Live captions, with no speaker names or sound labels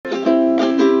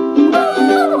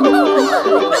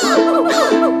Hello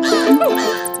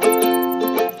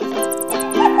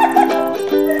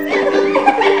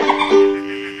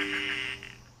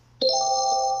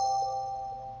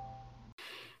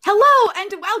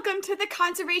and welcome to the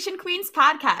Conservation Queens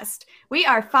podcast. We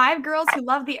are 5 girls who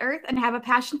love the earth and have a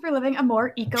passion for living a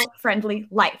more eco-friendly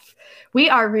life. We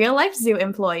are real-life zoo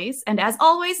employees, and as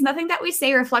always, nothing that we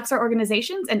say reflects our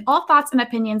organizations, and all thoughts and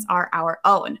opinions are our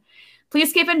own.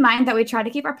 Please keep in mind that we try to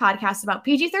keep our podcast about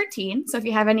PG-13, so if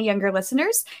you have any younger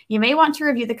listeners, you may want to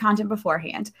review the content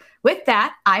beforehand. With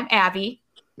that, I'm Abby.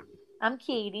 I'm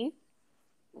Katie.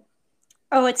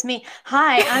 Oh, it's me.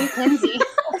 Hi, I'm Lindsay.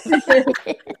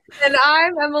 And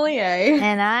I'm Emily A.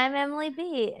 And I'm Emily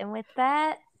B. And with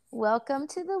that, welcome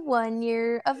to the 1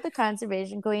 year of the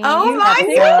Conservation Queen. Oh my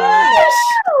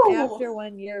gosh! After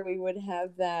 1 year, we would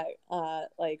have that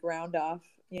round off.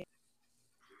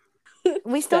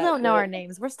 We still don't know our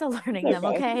names. We're still learning them,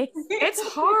 okay? It's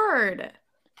hard.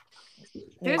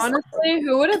 Honestly,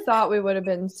 who would have thought we would have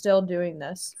been still doing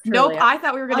this? Nope, Truly. I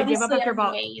thought we were going to give up after about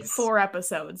amazed. 4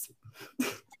 episodes.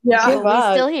 Yeah.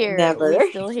 We're still here. Never.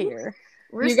 We're still here.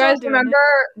 We're You still guys doing remember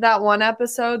that one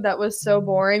episode that was so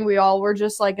boring? We all were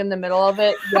just like in the middle of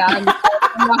it. Yeah, I'm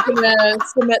not going to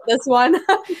submit this one.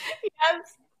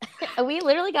 We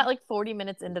literally got like 40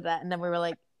 minutes into that, and then we were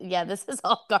like, yeah, this is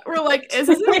all garbage. We're like, is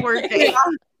this working?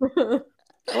 What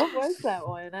was that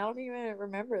one? I don't even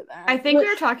remember that. I think we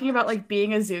were talking about like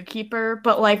being a zookeeper,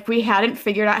 but like we hadn't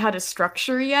figured out how to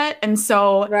structure yet. And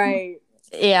so, Right.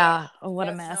 Yeah. Oh, what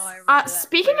a Yes, mess. no, I remember that.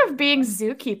 speaking of being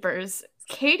zookeepers,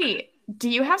 Katie, do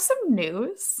you have some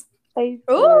news? I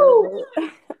do. Ooh.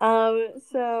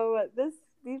 So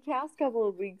these past couple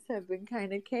of weeks have been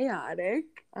kind of chaotic,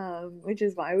 which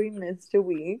is why we missed a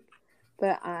week.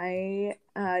 But I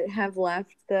have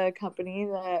left the company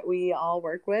that we all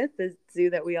work with, the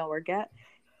zoo that we all work at,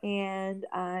 and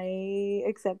I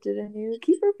accepted a new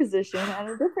keeper position at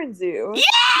a different zoo. So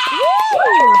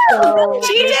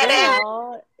She did it!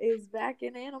 Michelle is back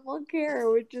in animal care,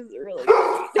 which is really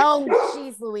great. Oh,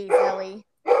 jeez, Louise, Ellie.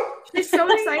 She's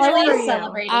so excited Ellie for is you.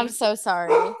 celebrating. I'm so sorry.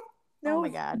 No, Oh, my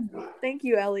God. Thank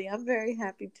you, Ellie. I'm very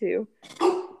happy too.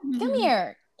 Come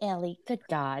here, Ellie. Good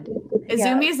God.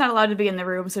 Izumi is not allowed to be in the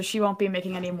room, so she won't be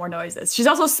making any more noises. She's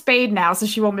also spayed now, so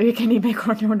she won't make any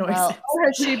more noises. Well,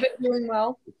 Has she been doing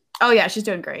well? Oh yeah, she's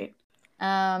doing great.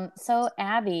 So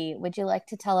Abby, would you like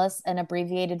to tell us an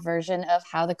abbreviated version of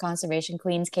how the Conservation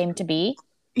Queens came to be?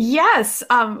 Yes.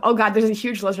 Oh god, there's a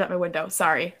huge lizard at my window.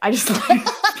 Sorry. I just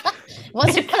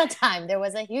Once upon a time, there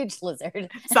was a huge lizard.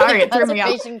 Sorry, The it threw me off.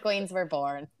 Conservation Queens were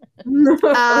born.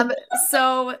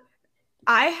 So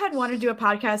I had wanted to do a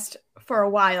podcast for a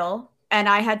while, and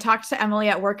I had talked to Emily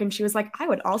at work, and she was like, I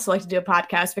would also like to do a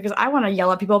podcast because I want to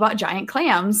yell at people about giant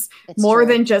clams It's more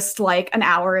true. than just like an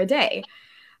hour a day.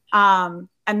 And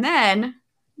then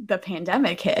the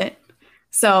pandemic hit.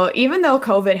 So even though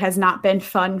COVID has not been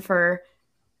fun for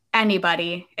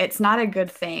anybody, it's not a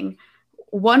good thing.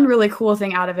 One really cool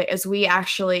thing out of it is we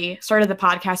actually started the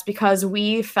podcast because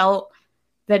we felt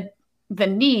that the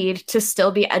need to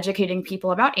still be educating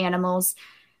people about animals,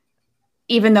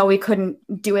 even though we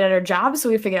couldn't do it at our job. So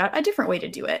we figured out a different way to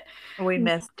do it. We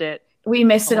missed it. We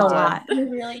missed it a lot. We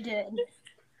really did.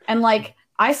 And like,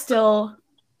 I still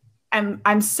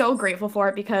I'm so grateful for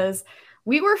it because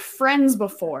we were friends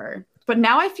before, but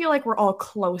now I feel like we're all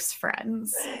close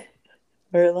friends.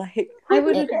 We're like, I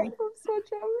would we're agree.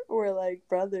 We're like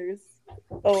brothers,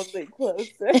 only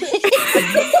closer.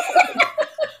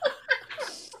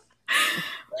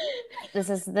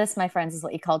 This, my friends, is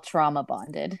what you call trauma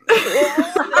bonded.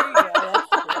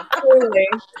 Totally.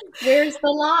 Where's the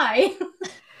lie?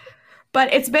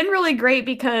 But it's been really great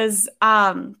because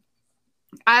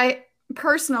I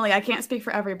personally, I can't speak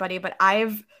for everybody, but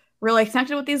I've really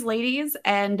connected with these ladies,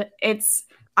 and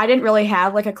I didn't really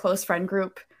have like a close friend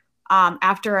group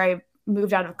after I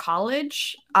moved out of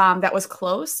college that was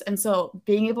close. And so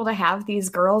being able to have these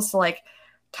girls to like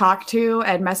talk to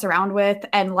and mess around with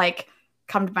and like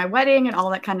come to my wedding and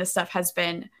all that kind of stuff has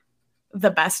been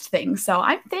the best thing. So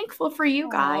I'm thankful for you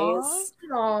guys.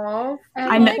 Aww.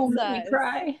 I know. Almost made me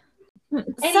cry. So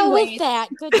Anyways. with that,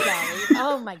 good golly.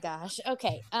 Oh my gosh.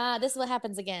 Okay. This is what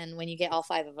happens again when you get all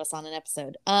 5 of us on an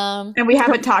episode. And we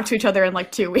haven't talked to each other in like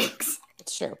 2 weeks.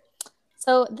 It's true.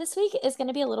 So this week is going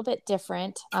to be a little bit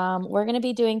different. We're going to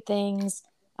be doing things.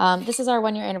 This is our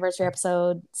 1 year anniversary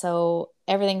episode, so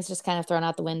everything's just kind of thrown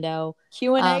out the window.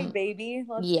 Q&A, baby.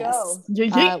 Let's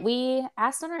go. We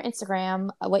asked on our Instagram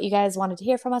what you guys wanted to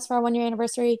hear from us for our 1 year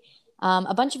anniversary.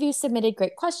 A bunch of you submitted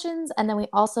great questions, and then we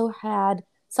also had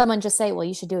someone just say, well,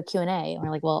 you should do a Q&A. And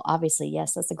we're like, well, obviously,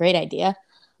 yes, that's a great idea.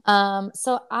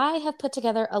 So I have put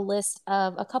together a list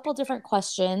of a couple different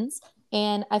questions,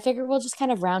 and I figure we'll just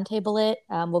kind of roundtable it.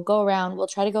 We'll go around, we'll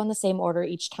try to go in the same order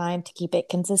each time to keep it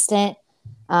consistent.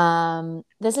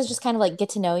 This is just kind of like get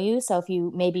to know you. So if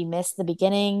you maybe missed the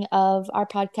beginning of our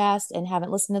podcast and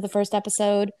haven't listened to the first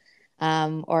episode,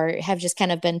 or have just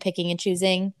kind of been picking and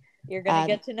choosing, You're gonna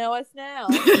get to know us now.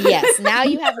 yes, now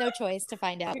you have no choice to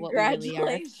find out what we really are.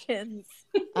 Congratulations.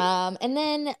 And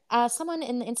then someone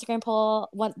in the Instagram poll,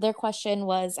 what their question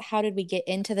was, how did we get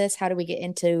into this? How do we get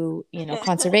into,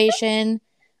 conservation?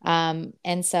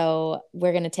 And so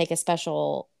we're going to take a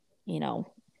special,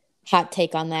 hot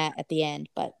take on that at the end.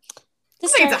 But I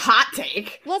think it's a hot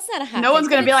take. Well, it's not a hot take. No one's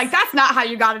going to be like, that's not how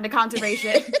you got into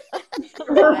conservation.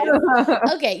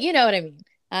 Okay, you know what I mean.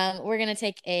 We're going to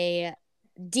take a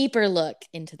deeper look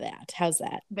into that. How's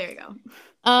that? There you go.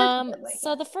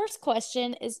 So the first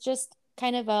question is just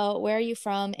kind of where are you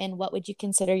from and what would you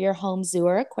consider your home zoo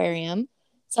or aquarium?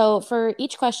 So for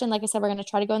each question, like I said, we're going to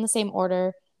try to go in the same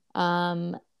order.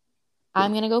 I'm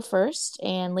going to go first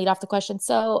and lead off the question.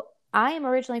 So I am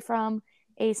originally from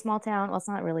a small town. Well, it's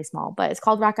not really small, but it's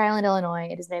called Rock Island, Illinois.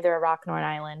 It is neither a rock nor an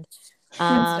island.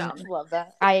 Love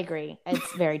that. I agree.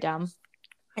 It's very dumb.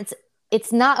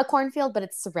 It's not a cornfield, but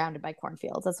it's surrounded by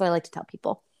cornfields. That's what I like to tell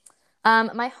people.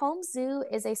 My home zoo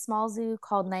is a small zoo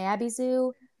called Niabi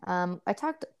Zoo. I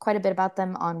talked quite a bit about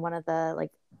them on one of the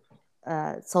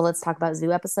So Let's Talk About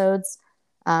Zoo episodes.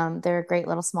 They're a great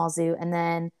little small zoo. And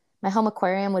then my home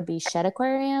aquarium would be Shed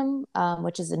Aquarium,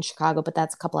 which is in Chicago, but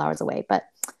that's a couple hours away. But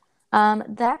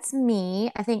that's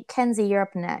me. I think, Kenzie, you're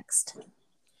up next.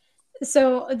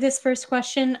 So this first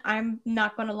question, I'm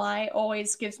not going to lie,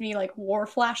 always gives me like war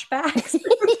flashbacks.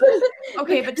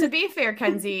 Okay, but to be fair,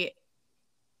 Kenzie,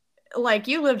 like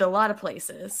you lived a lot of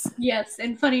places. Yes,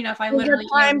 and funny enough, I literally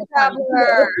time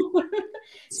traveler.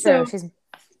 So she's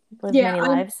lived many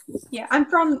lives. Yeah, I'm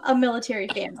from a military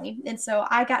family, and so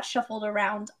I got shuffled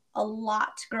around a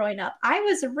lot growing up. I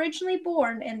was originally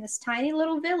born in this tiny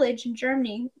little village in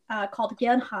Germany called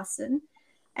Gelnhausen.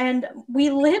 And we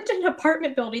lived in an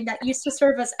apartment building that used to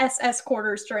serve as SS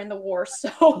quarters during the war. So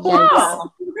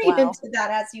read into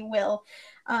that as you will.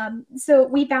 So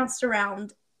we bounced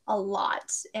around a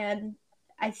lot. And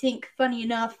I think, funny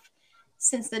enough,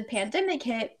 since the pandemic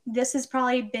hit, this has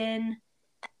probably been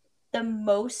the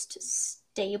most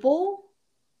stable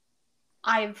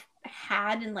I've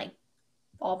had in like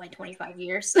all my 25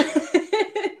 years.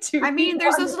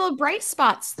 There's those little bright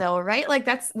spots though, right? Like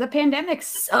the pandemic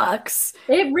sucks.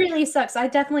 It really sucks. I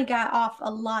definitely got off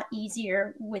a lot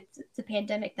easier with the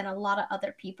pandemic than a lot of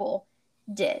other people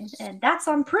did. And that's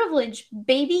on privilege,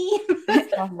 baby.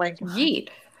 Oh my God. Yeet.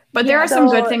 But there are some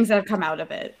good things that have come out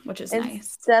of it, which is nice.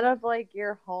 Instead of like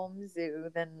your home zoo,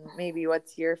 then maybe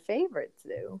what's your favorite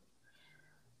zoo?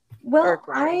 Well,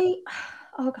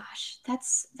 oh gosh,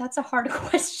 that's a hard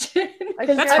question.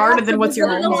 That's harder than what's your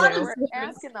home zoo. We're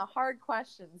asking the hard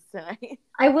questions tonight.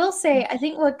 I will say, I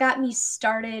think what got me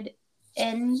started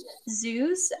in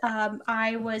zoos,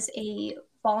 I was a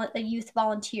youth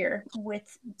volunteer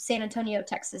with San Antonio,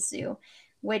 Texas Zoo,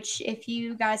 which if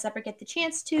you guys ever get the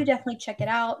chance to, definitely check it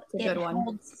out. It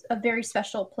holds a very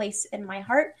special place in my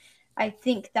heart. I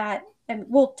think that, and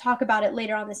we'll talk about it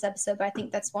later on this episode, but I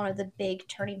think that's one of the big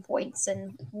turning points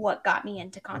and what got me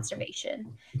into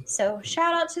conservation. So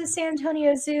shout out to the San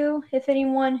Antonio Zoo. If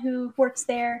anyone who works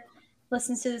there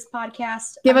listens to this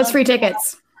podcast, give us free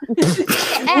tickets.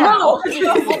 No,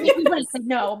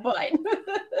 no, but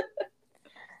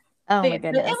oh my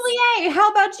goodness. Emily, how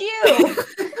about you?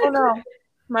 Oh no,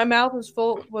 my mouth is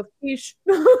full with quiche.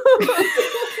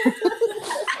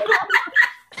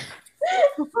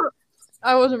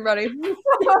 I wasn't ready.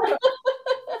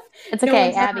 It's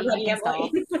okay, Abby. You can stall.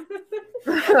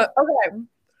 Okay,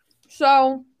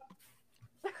 so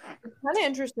it's kind of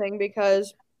interesting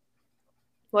because,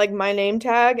 like, my name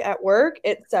tag at work,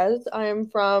 it says I am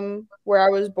from where I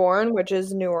was born, which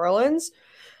is New Orleans.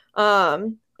 But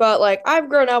like I've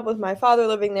grown up with my father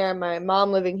living there and my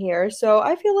mom living here, so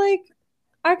I feel like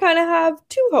I kind of have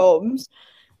two homes.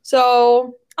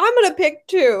 So I'm gonna pick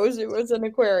two zoos and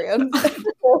aquariums.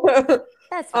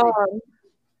 That's fine.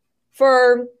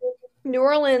 For New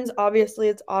Orleans, obviously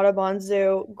it's Audubon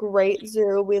Zoo, great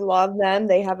zoo. We love them.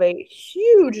 They have a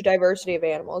huge diversity of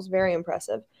animals, very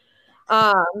impressive.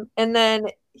 And then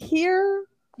here,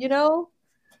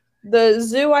 the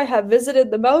zoo I have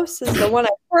visited the most is the one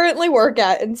I currently work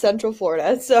at in Central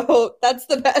Florida. So that's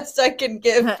the best I can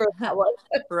give for that one.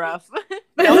 Rough.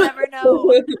 You'll never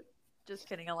know. Just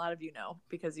kidding. A lot of you know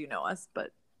because you know us,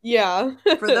 but yeah.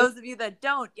 For those of you that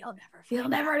don't, you'll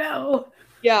never know.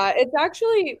 Yeah, it's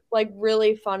actually like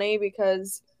really funny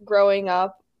because growing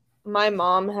up, my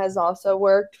mom has also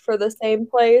worked for the same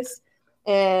place,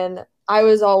 and I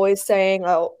was always saying,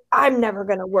 "Oh, I'm never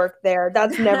gonna work there.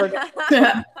 That's never gonna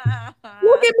work."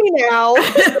 Look at me now.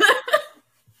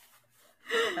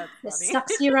 That's This funny.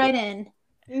 sucks you right in.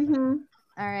 Mm-hmm.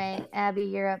 All right, Abby,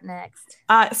 you're up next.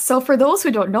 So for those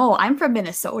who don't know, I'm from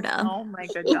Minnesota. Oh my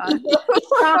good God.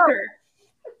 Shocker.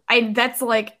 That's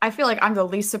like, I feel like I'm the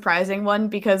least surprising one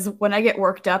because when I get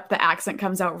worked up, the accent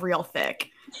comes out real thick.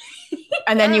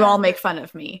 And then you all make fun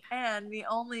of me. And the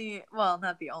only, well,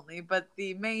 not the only, but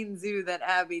the main zoo that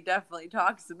Abby definitely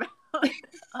talks about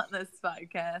on this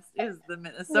podcast is the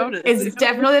Minnesota It's Zoo.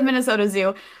 definitely the Minnesota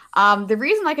Zoo. The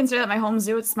reason I consider that my home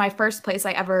zoo, it's my first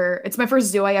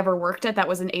zoo I ever worked at that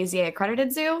was an AZA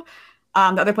accredited zoo. The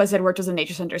other place I'd worked was a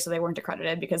nature center, so they weren't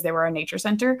accredited because they were a nature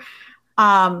center.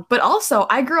 But also,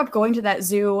 I grew up going to that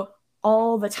zoo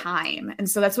all the time. And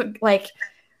so that's what, like,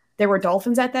 there were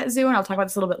dolphins at that zoo, and I'll talk about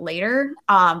this a little bit later.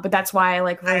 But that's why I,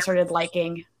 like, really started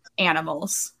liking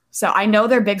animals. So I know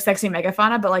they're big, sexy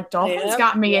megafauna, but, like, dolphins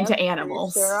got me into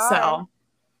animals. Sure So,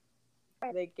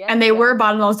 They get and they ya. were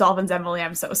bottlenose dolphins, Emily.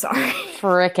 I'm so sorry.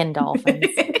 Frickin' dolphins.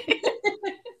 Hey,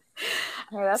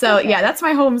 that's So, okay. yeah, that's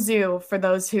my home zoo for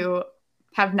those who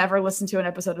have never listened to an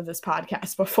episode of this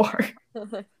podcast before.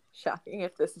 Shocking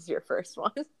if this is your first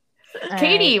one. All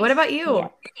Katie, right. what about you? Yeah.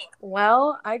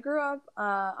 Well, I grew up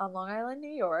on Long Island, New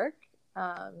York.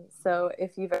 So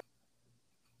if you've ever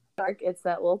it's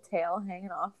that little tail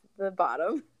hanging off the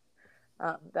bottom.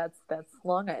 That's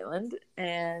Long Island,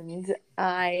 and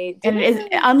And it is,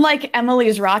 unlike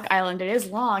Emily's Rock Island, it is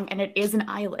long and it is an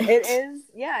island. It is,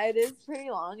 yeah, it is pretty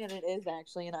long, and it is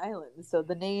actually an island. So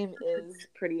the name is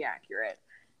pretty accurate.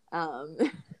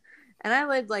 And I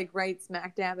lived like right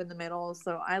smack dab in the middle.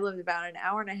 So I lived about an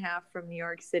hour and a half from New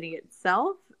York City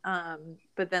itself,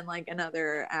 but then like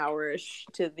another hour-ish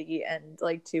to the end,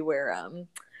 like to where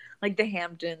like the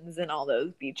Hamptons and all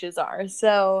those beaches are.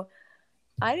 So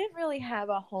I didn't really have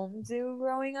a home zoo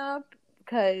growing up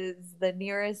because the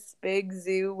nearest big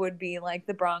zoo would be like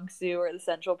the Bronx Zoo or the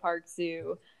Central Park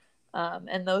Zoo.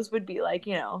 And those would be like,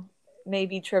 you know,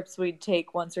 maybe trips we'd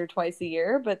take once or twice a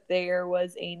year. But there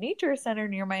was a nature center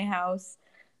near my house.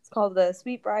 It's called the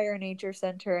Sweetbriar Nature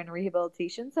Center and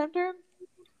Rehabilitation Center.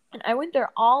 And I went there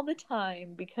all the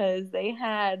time because they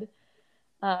had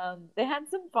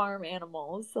some farm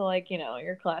animals. So like, you know,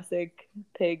 your classic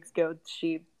pigs, goats,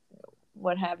 sheep,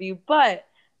 what have you, but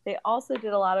they also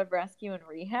did a lot of rescue and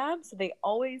rehab. So they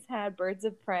always had birds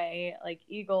of prey like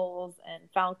eagles and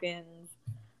falcons,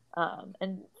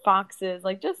 and foxes,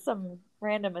 like just some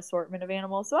random assortment of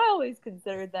animals. So I always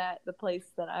considered that the place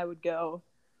that I would go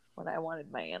when I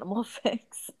wanted my animal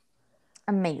fix.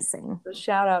 Amazing. So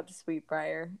shout out to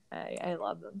Sweetbriar. I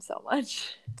love them so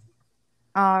much.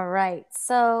 All right.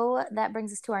 So that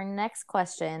brings us to our next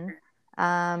question.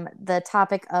 The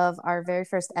topic of our very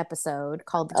first episode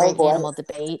called The Great Animal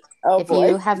Debate. If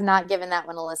you have not given that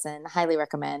one a listen, highly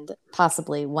recommend.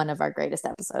 Possibly one of our greatest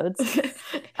episodes.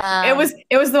 It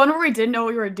was the one where we didn't know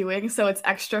what we were doing, so it's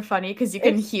extra funny because you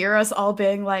can hear us all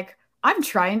being like, I'm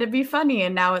trying to be funny,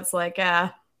 and now it's like,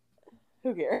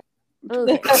 Who cares?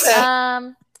 Okay.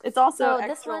 It's also So extra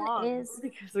this one long is-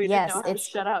 because we yes, didn't know how to it's-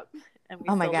 shut up. And we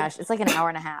Oh my still gosh, did. it's like an hour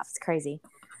and a half. It's crazy.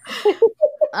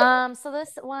 So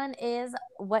this one is,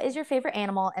 what is your favorite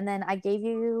animal? And then I gave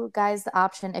you guys the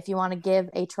option if you want to give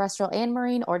a terrestrial and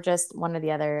marine or just one or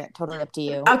the other. Totally up to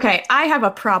you. okay, I have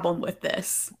a problem with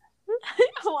this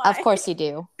Why? Of course you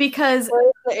do. because,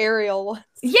 Where's the aerial one?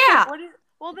 yeah,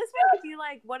 Well, this one could be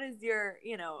like, what is your,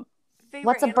 favorite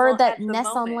What's a animal bird that at the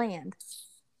nests on moment? land?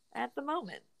 At the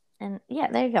moment. And yeah,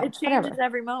 there you go. It changes Whatever.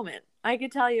 every moment. I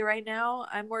could tell you right now,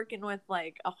 I'm working with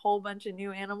like a whole bunch of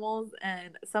new animals,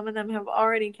 and some of them have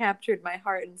already captured my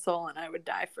heart and soul, and I would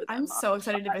die for them. I'm so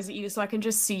excited to visit you so I can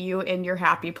just see you in your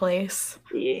happy place.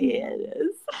 Yeah, it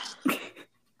is.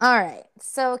 All right.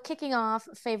 So kicking off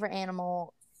favorite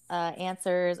animal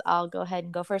answers, I'll go ahead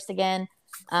and go first again.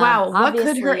 Wow, what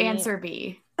could her obviously- answer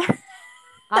be?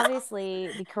 Obviously,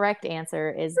 the correct answer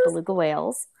is beluga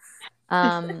whales,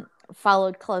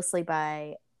 followed closely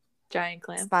by Giant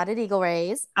clam. spotted eagle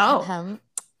rays, Oh,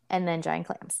 and then giant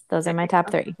clams. Those are my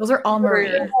top three. those are all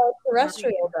marine.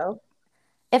 Terrestrial though.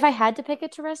 If I had to pick a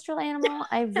terrestrial animal,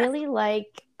 I really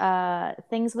like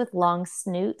things with long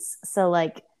snoots. So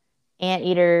like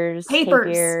anteaters, Tapirs.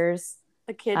 tapirs.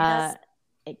 A kid has.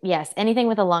 Yes, anything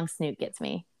with a long snoot gets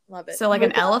me. Love it. So like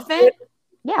an elephant,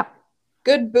 Yeah,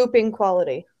 Good booping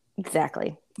quality.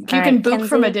 exactly. you All can right, boop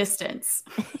from a Kenzie? distance.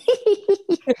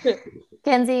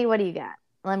 Kenzie, what do you got?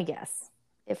 Let me guess.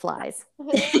 It flies.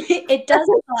 It does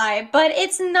fly, but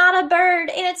it's not a bird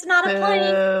and it's not a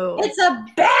plane. Boo. It's a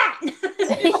bat.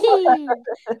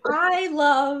 I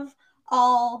love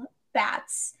all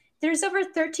bats. There's over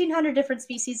 1,300 different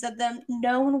species of them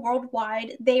known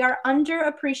worldwide. They are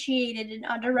underappreciated and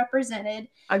underrepresented.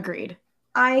 Agreed.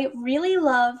 I really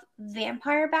love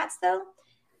vampire bats, though,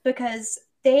 because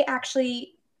they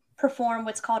actually perform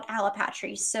what's called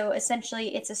allopatry. So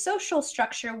essentially, it's a social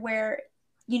structure where,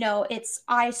 it's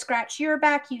I scratch your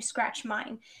back, you scratch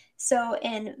mine. So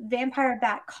in vampire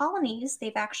bat colonies,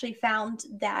 they've actually found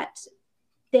that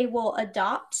they will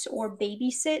adopt or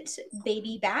babysit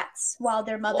baby bats while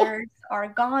their mothers are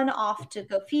gone off to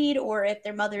go feed, or if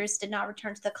their mothers did not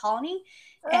return to the colony.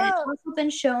 And it's also been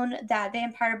shown that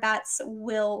vampire bats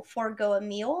will forego a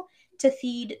meal to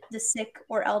feed the sick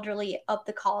or elderly of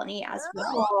the colony as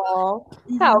well. Oh,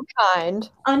 how kind.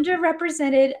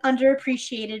 Underrepresented,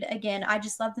 underappreciated. Again, I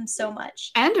just love them so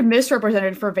much. And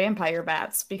misrepresented for vampire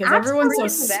bats because everyone's so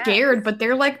scared, but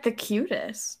they're like the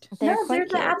cutest. They're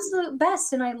the absolute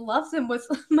best, and I love them with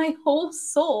my whole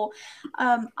soul.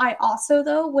 I also,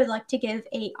 though, would like to give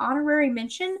a honorary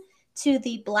mention to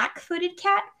the black-footed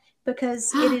cat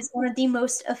because it is one of the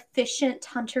most efficient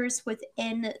hunters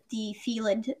within the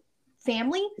felid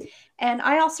family, and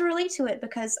I also relate to it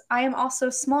because I am also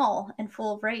small and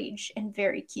full of rage and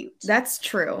very cute. That's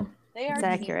true. That's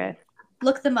accurate.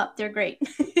 Look them up; they're great.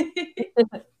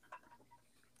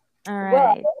 All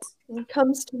right. Well, it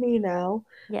comes to me now.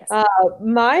 Yes.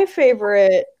 My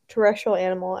favorite terrestrial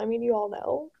animal, I mean, you all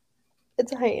know,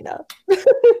 it's a hyena.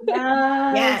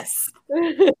 Yes.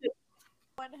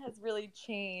 One has really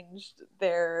changed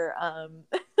their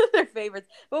their favorites.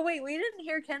 But wait, we didn't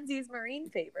hear Kenzie's marine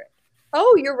favorite.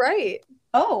 Oh, you're right.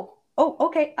 Oh,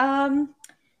 okay.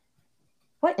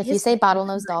 What If is you say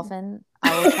bottlenose dolphin,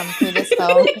 I will come through this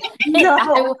phone. No,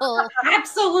 I will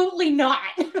absolutely not.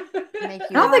 make I you.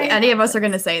 don't think any of us are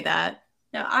going to say that.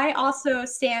 No, I also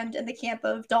stand in the camp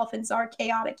of dolphins are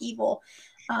chaotic evil,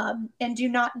 and do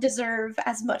not deserve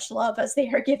as much love as they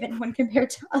are given when compared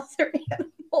to other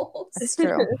animals. It's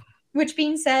true. Which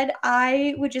being said,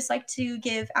 I would just like to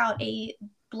give out a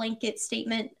blanket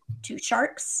statement to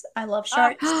sharks. I love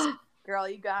sharks. Girl,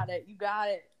 you got it. You got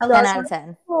it. I 10 love out of sharks.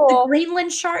 10. The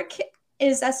Greenland shark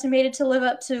is estimated to live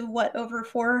up to over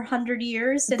 400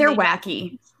 years. And They're they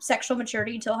wacky. sexual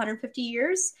maturity until 150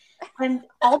 years. And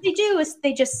all they do is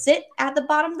they just sit at the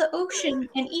bottom of the ocean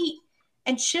and eat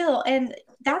and chill. And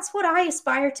that's what I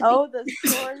aspire to Oh, be. the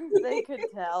stories they could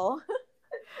tell.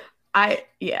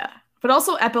 But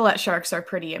also epaulet sharks are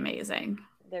pretty amazing.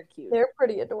 They're cute. They're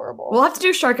pretty adorable. We'll have to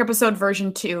do shark episode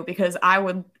version 2 because I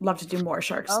would love to do more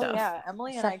shark Oh stuff. yeah,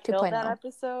 Emily and Shark I killed 2.0. that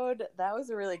episode. That was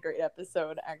a really great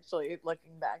episode, actually,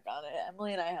 looking back on it.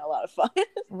 Emily and I had a lot of fun.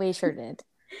 We sure did.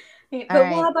 But All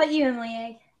right. what about you,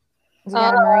 Emily? You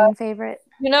got a marine favorite?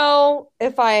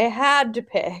 If I had to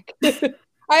pick,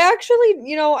 I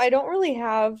actually, I don't really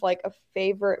have like a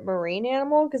favorite marine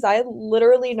animal because I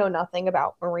literally know nothing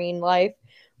about marine life,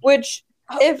 which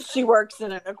If she works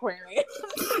in an aquarium.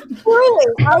 truly,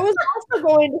 I was also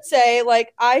going to say,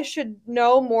 like, I should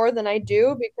know more than I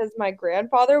do because my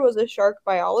grandfather was a shark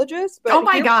biologist. But Oh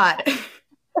my God.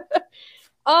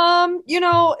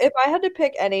 if I had to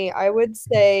pick any, I would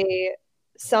say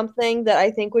something that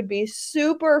I think would be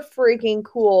super freaking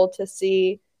cool to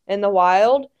see in the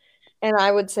wild, and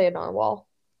I would say a narwhal.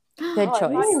 Good I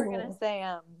thought you choice. were gonna say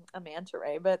a manta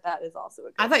ray, but that is also a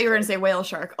good I thought you were going to choice. say whale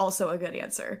shark. Also a good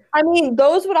answer. I mean,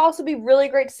 those would also be really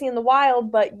great to see in the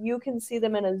wild, but you can see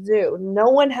them in a zoo. No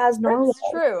one has narwhals.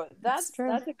 That's true. That's true.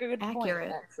 That's a good Accurate.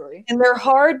 point, actually. And they're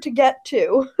hard to get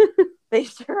to. They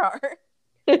sure are.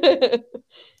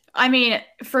 I mean,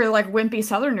 for like wimpy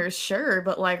southerners, sure,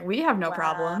 but like we have no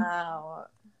problem. Wow.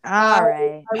 All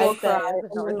right. I will I'd say cry,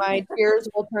 it's a and North my tears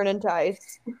will turn into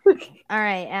ice. All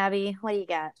right, Abby, what do you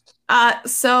got?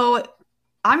 So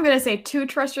I'm gonna say 2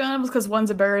 terrestrial animals because one's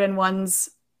a bird and one's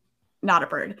not a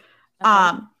bird.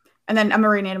 Okay. And then a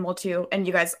marine animal too. And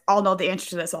you guys all know the answer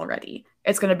to this already.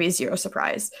 It's gonna be zero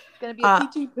surprise. It's gonna be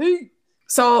a PTP.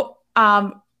 So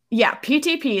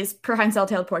PTPs,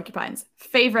 prehensile-tailed porcupines,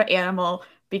 favorite animal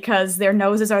because their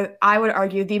noses are, I would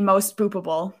argue, the most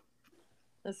boopable.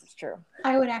 This is true.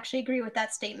 I would actually agree with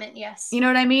that statement, yes. You know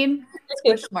what I mean?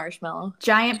 Squish marshmallow.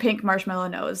 Giant pink marshmallow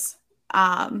nose.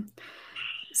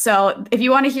 So if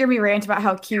you want to hear me rant about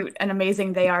how cute and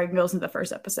amazing they are, you can go listen to the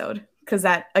first episode because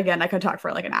that, again, I could talk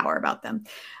for like an hour about them.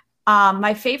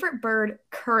 My favorite bird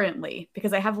currently,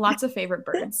 because I have lots of favorite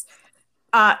birds,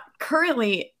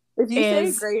 currently If you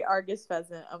is- say great Argus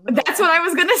pheasant, I'm gonna that's what I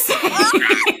was gonna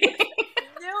say.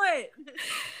 knew it.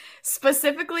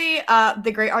 Specifically,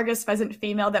 the great Argus pheasant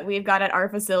female that we've got at our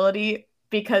facility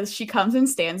because she comes and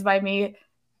stands by me,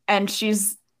 and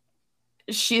she's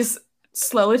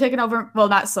slowly taken over, well,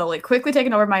 not slowly, quickly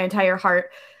taken over my entire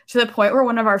heart to the point where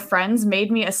one of our friends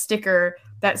made me a sticker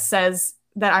that says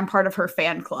that I'm part of her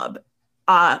fan club.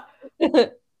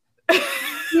 Here's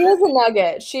a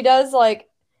nugget. She does like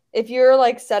if you're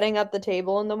like setting up the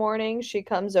table in the morning, she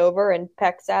comes over and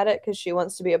pecks at it because she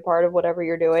wants to be a part of whatever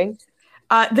you're doing.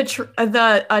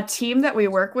 The team that we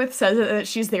work with says that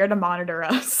she's there to monitor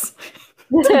us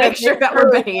to make sure that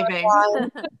we're behaving.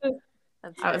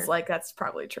 I was like, that's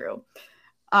probably true.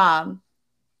 And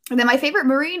then my favorite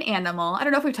marine animal, I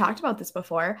don't know if we've talked about this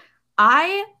before.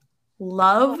 I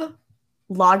love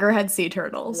loggerhead sea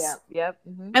turtles. Yep.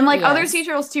 Mm-hmm. And like other sea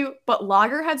turtles too, but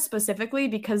loggerheads specifically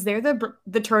because they're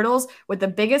the turtles with the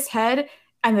biggest head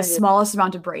and the smallest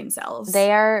amount of brain cells.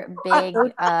 They are big,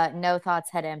 no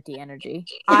thoughts, head empty energy.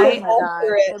 I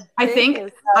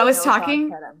think I was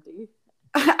talking.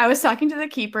 I was talking to the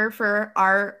keeper for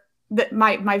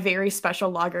my very special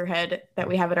loggerhead that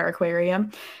we have at our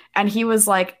aquarium, and he was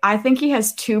like, "I think he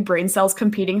has 2 brain cells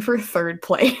competing for 3rd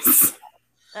place."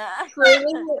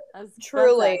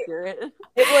 Truly. It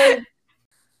was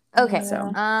okay.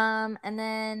 So, and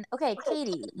then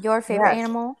Katie, your favorite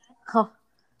animal? Oh,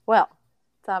 well,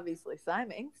 it's obviously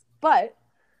Simings, but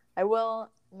I will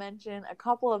mention a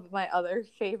couple of my other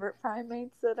favorite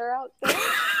primates that are out there.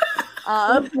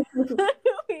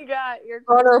 We got your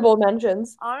honorable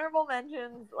mentions. Honorable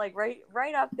mentions, like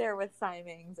right up there with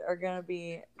Simings, are gonna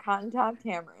be cotton-topped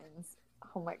tamarins.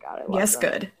 Oh my god, I love them.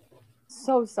 Good.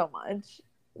 So much.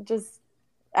 Just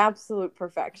absolute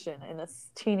perfection in a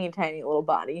teeny tiny little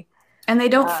body. And they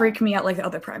don't freak me out like the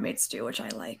other primates do, which I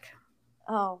like.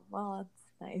 Oh, well,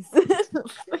 that's nice.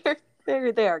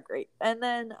 they are great. And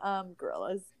then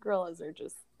gorillas. Gorillas are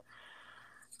just,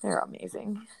 they're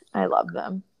amazing. I love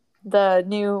them. The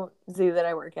new zoo that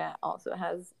I work at also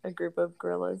has a group of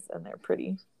gorillas, and they're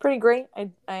pretty great.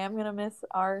 I am going to miss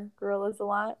our gorillas a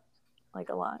lot. I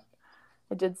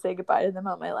did say goodbye to them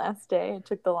on my last day. I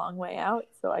took the long way out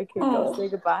so I could go say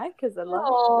goodbye because I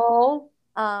love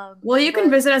them. Well, you can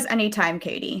visit us anytime,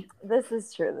 Katie. This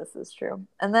is true.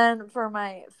 And then for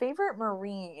my favorite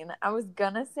marine, I was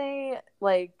gonna say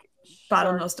like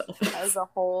bottlenose dolphins as a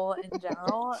whole in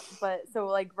general, but so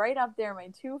like right up there,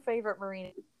 my 2 favorite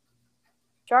marine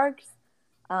sharks.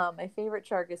 My favorite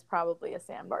shark is probably a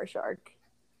sandbar shark.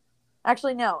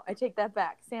 Actually, no, I take that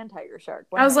back. Sand tiger shark.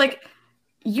 I was like,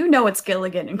 it's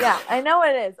Gilligan. And yeah, I know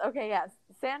it is. Okay, yes.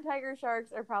 Sand tiger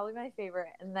sharks are probably my favorite.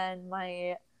 And then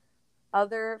my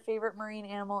other favorite marine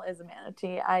animal is a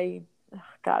manatee. I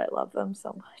love them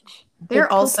so much.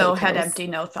 They're also head empty,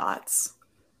 no thoughts.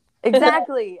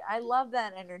 Exactly. I love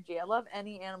that energy. I love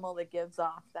any animal that gives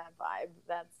off that vibe.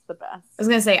 That's the best. I was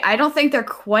going to say, I don't think they're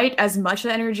quite as much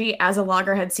energy as a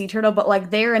loggerhead sea turtle, but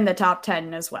like they're in the top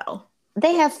 10 as well.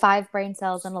 They have 5 brain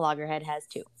cells and a loggerhead has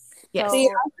 2. Yes. See,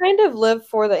 I kind of live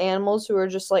for the animals who are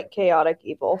just like chaotic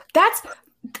evil. Do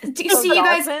you see, you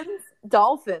guys?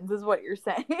 Dolphins is what you're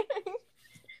saying.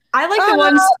 I like the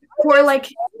ones who are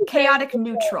like chaotic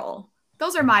neutral.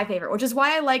 Those are my favorite, which is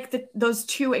why I like those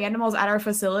 2 animals at our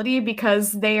facility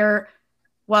because they're,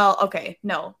 the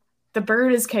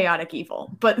bird is chaotic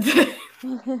evil, but I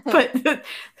feel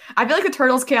like the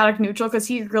turtle's chaotic neutral because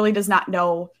he really does not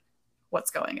know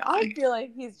what's going on. I feel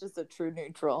like he's just a true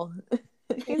neutral.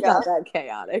 He's not that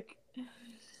chaotic.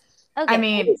 Okay. I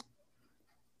mean,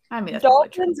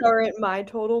 dolphins aren't my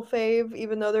total fave,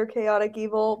 even though they're chaotic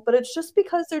evil. But it's just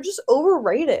because they're just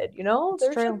overrated.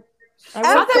 They're true. It's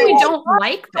not that we don't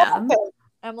like them.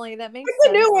 Emily, that makes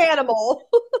sense. A new animal.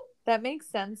 That makes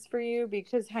sense for you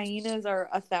because hyenas are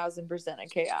 1,000% a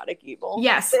chaotic evil.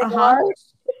 Yes. I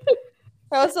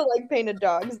also like painted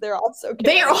dogs. They're also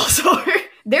chaotic.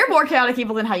 They're more chaotic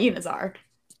evil than hyenas are.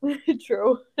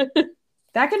 True.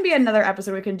 That can be another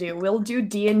episode we can do. We'll do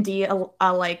D&D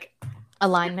like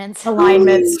alignments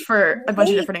for a bunch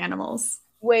of different animals.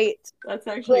 Wait, that's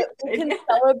actually we can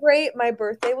celebrate my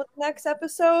birthday with the next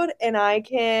episode, and I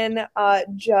can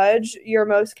judge your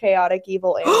most chaotic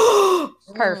evil animal.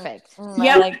 Perfect.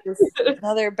 Yeah, like this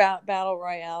another battle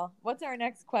royale. What's our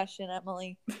next question,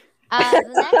 Emily?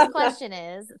 The next question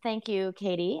is, thank you,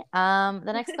 Katie. The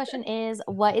next question is,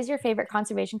 what is your favorite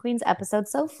Conservation Queens episode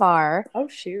so far? Oh,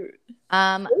 shoot.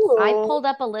 I pulled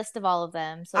up a list of all of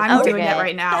them. So I'm doing it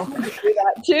right now. Do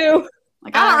that too.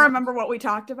 Like, I don't remember what we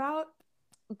talked about.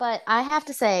 But I have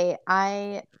to say,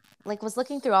 I was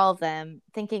looking through all of them,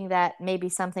 thinking that maybe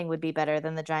something would be better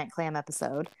than the giant clam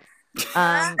episode.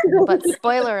 But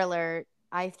spoiler alert,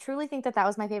 I truly think that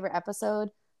was my favorite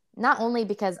episode. Not only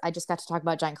because I just got to talk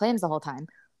about giant clams the whole time,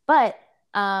 but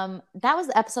that was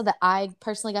the episode that I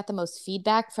personally got the most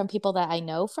feedback from people that I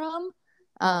know from.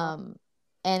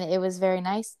 And it was very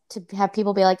nice to have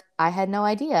people be like, I had no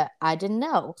idea. I didn't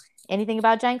know anything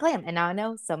about giant clam. And now I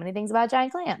know so many things about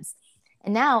giant clams.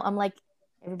 And now I'm like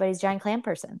everybody's giant clam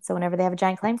person. So whenever they have a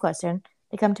giant clam question,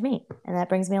 they come to me. And that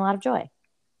brings me a lot of joy.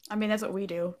 I mean, that's what we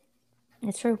do.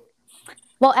 It's true.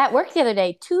 Well, at work the other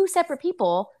day, 2 separate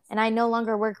people, and I no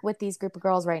longer work with these group of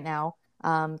girls right now,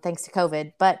 thanks to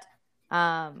COVID. But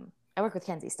I work with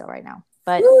Kenzie still right now.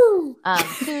 But 2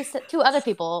 other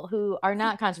people who are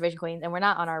not conservation queens and were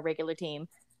not on our regular team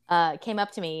came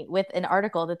up to me with an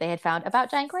article that they had found about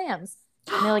giant clams.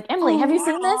 And they're like, Emily, have you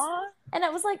seen this? And I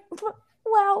was like,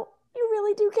 wow, you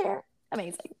really do care.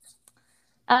 Amazing.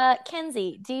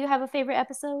 Kenzie, do you have a favorite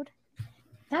episode?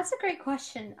 That's a great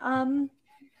question.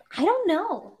 I don't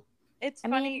know. It's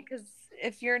funny because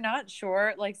if you're not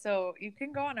sure, like, so you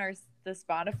can go on the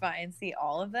Spotify and see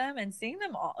all of them, and seeing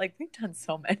them all, like, we've done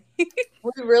so many.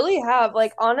 We really have.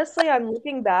 Like, honestly, I'm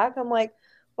looking back, I'm like,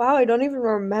 wow, I don't even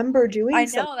remember doing I know,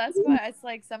 something. that's why it's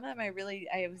like some of them I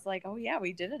was like, oh yeah,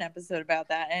 we did an episode about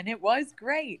that, and it was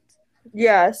great.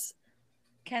 Yes.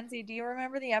 Kenzie, do you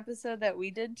remember the episode that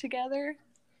we did together?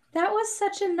 That was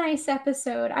such a nice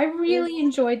episode. I really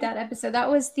enjoyed that episode. That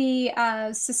was the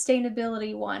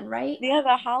sustainability one, right? Yeah,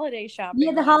 the holiday shopping.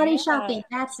 Yeah, the holiday shopping.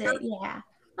 That's it. Yeah.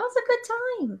 That was a good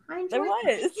time. I enjoyed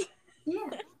It was.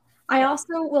 Yeah. I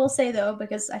also will say, though,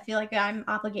 because I feel like I'm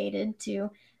obligated to,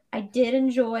 I did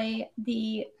enjoy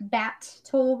the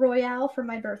Battle Royale for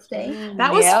my birthday.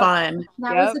 That was fun.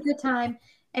 That was a good time.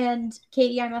 And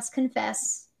Katie, I must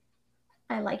confess,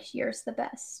 I liked yours the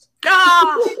best.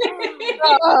 Ah!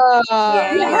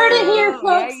 Yeah, You heard it here,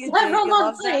 folks. you Several did. You months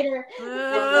love that. later.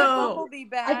 Oh. Bumblebee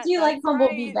bat. I do like That's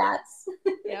bumblebee right. bats.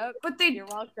 Yep. But You're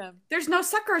welcome. there's no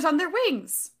suckers on their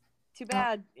wings. Too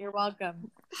bad. You're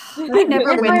welcome. I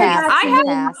never Good win pass, these. I good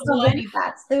have pass. Bumblebee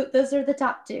bats. Those are the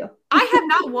top 2. I have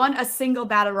not won a single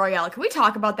battle royale. Can we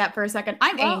talk about that for a second?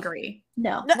 I'm Well- angry.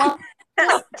 No.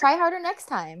 Well, try harder next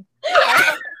time.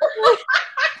 Yeah,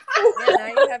 now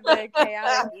you have the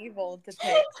chaotic evil to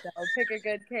pick. So pick a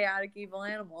good chaotic evil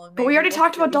animal. And But we maybe already we'll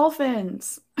talked about see.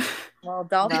 dolphins. Well,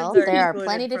 dolphins Well, are there are excluded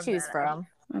plenty to from choose that. from.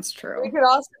 That's We true. could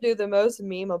also do the most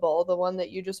memeable, the one that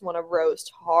you just want to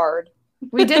roast hard.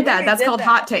 We did that. We That's did called that.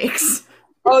 hot takes.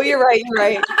 Oh, you're right. You're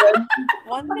right.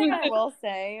 One thing I will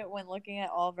say when looking at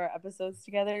all of our episodes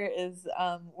together is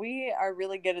we are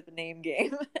really good at the name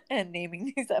game and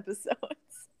naming these episodes.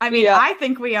 I mean, Yeah. I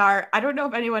think we are. I don't know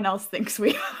if anyone else thinks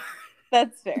we are,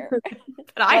 That's fair.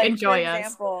 but I Like, enjoy for us.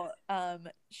 example,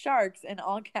 sharks in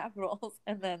all capitals,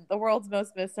 and then the world's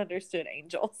most misunderstood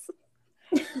angels.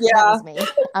 That Yeah. was me.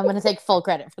 I'm going to take full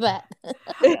credit for that.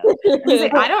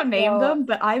 I don't name So- them,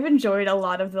 but I've enjoyed a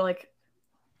lot of the like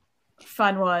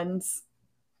fun ones.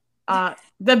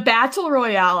 The Battle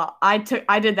Royale, I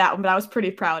did that one, but I was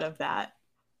pretty proud of that.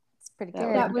 It's pretty That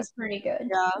good. That was pretty good.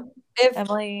 Yeah. If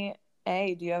Emily,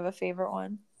 A, do you have a favorite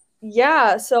one?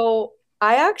 Yeah, so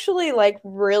I actually like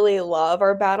really love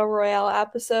our Battle Royale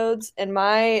episodes, and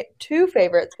my 2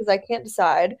 favorites, because I can't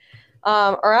decide,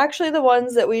 are actually the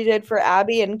ones that we did for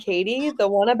Abby and Katie. The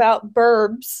one about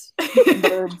burbs,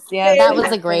 Birds. Yeah, That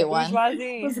was a great one. It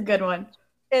Bourgeoisie. was a good one.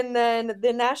 and then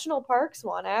the national parks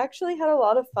one. I actually had a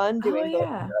lot of fun doing those.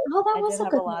 yeah. Oh, that I was did a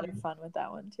have good a lot one. of fun with that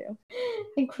one too.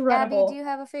 Incredible. Abby, do you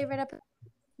have a favorite episode?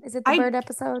 Is it the I- bird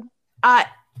episode?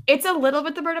 It's a little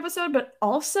bit the bird episode, but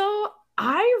also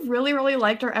I really, really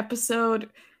liked our episode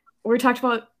where we talked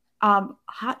about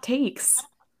hot takes.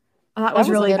 That was was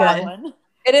a really good good. one.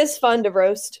 It is fun to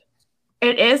roast.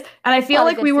 It is, and I feel Lot of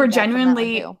like good we were feedback from that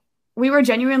one,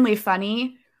 genuinely too.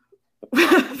 funny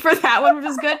for that one, which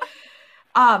was good.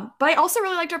 But I also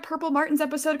really liked our Purple Martins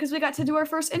episode because we got to do our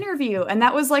first interview, and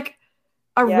that was like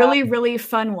a Yeah. really, really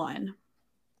fun one.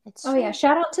 It's Oh, yeah.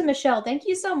 Shout out to Michelle. Thank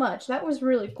you so much. That was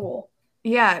really cool.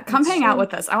 Yeah, come It's hang out true.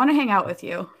 with us. I want to hang out with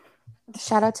you.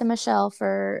 Shout out to Michelle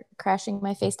for crashing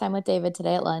my FaceTime with David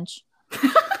today at lunch.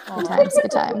 Good Aw. times,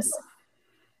 good times.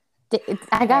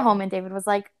 I got home and David was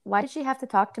like, "Why did she have to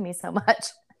talk to me so much?"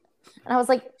 And I was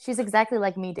like, "She's exactly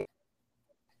like me,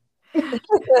 David."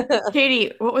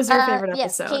 Katie, what was your favorite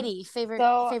Yes, episode? Katie, favorite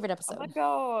So, favorite I'm episode. gonna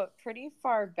go pretty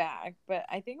far back, but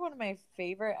I think one of my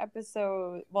favorite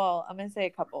episodes. Well, I'm gonna say a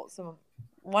couple. So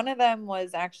one of them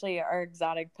was actually our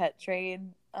exotic pet trade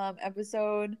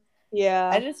episode. Yeah.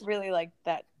 I just really liked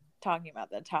that, talking about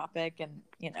the topic and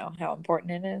how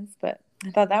important it is. But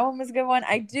I thought that one was a good one.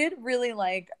 I did really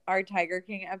like our Tiger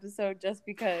King episode just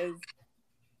because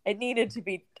it needed to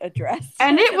be addressed.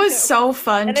 And it was so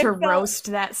fun And it to felt-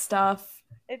 roast that stuff.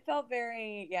 it felt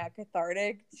very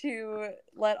cathartic to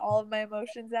let all of my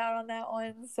emotions out on that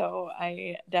one. So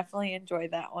I definitely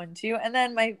enjoyed that one too. And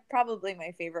then probably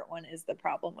my favorite one is the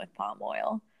problem with palm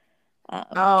oil.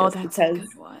 That's a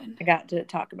good one. I got to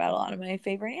talk about a lot of my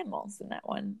favorite animals in that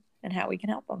one and how we can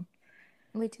help them.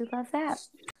 We do love that.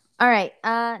 All right.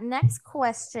 Next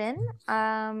question.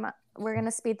 We're going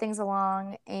to speed things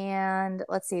along. And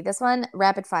let's see. This one,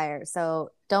 rapid fire. So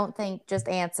don't think, just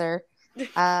answer.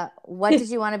 What did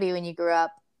you want to be when you grew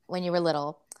up, when you were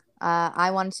little?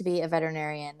 I wanted to be a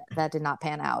veterinarian. That did not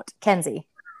pan out. Kenzie.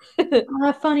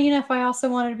 Funny enough, I also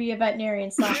wanted to be a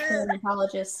veterinarian /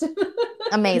 paleontologist.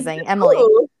 Amazing. Emily.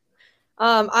 Ooh.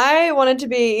 I wanted to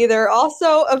be either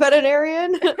also a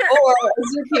veterinarian or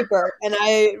a zookeeper, and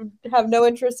I have no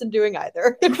interest in doing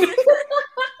either.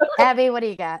 Abby, what do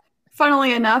you got?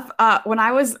 Funnily enough, when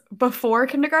I was before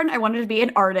kindergarten, I wanted to be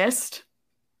an artist.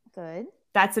 Good.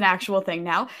 That's an actual thing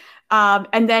now.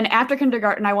 And then after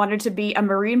kindergarten, I wanted to be a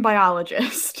marine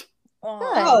biologist.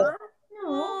 Good.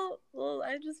 Well,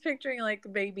 I'm just picturing like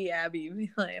baby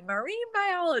Abby, like a marine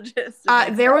biologist.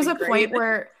 There was a point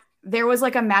where there was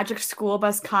like a magic school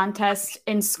bus contest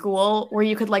in school where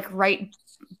you could like write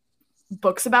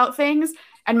books about things.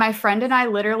 And my friend and I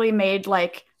literally made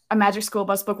like a magic school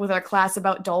bus book with our class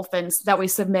about dolphins that we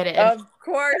submitted. Of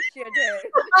course you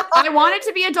did. I wanted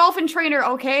to be a dolphin trainer,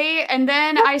 okay? And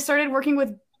then I started working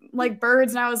with like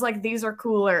birds and I was like, these are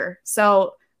cooler.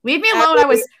 So leave me alone. I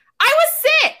was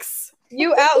 6.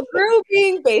 You outgrew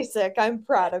being basic. I'm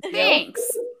proud of you. Thanks.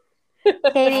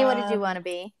 Katie, what did you want to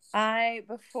be?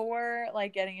 Before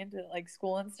like getting into like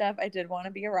school and stuff, I did want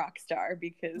to be a rock star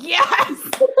because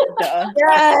Yes. duh.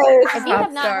 Yes. If you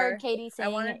have not Star. heard Katie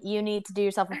sing, you need to do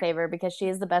yourself a favor because she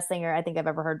is the best singer I think I've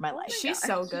ever heard in my life. She's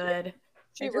so good.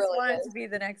 I just wanted to be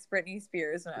the next Britney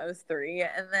Spears when I was 3,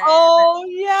 and then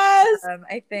yes.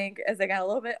 I think as I got a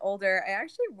little bit older, I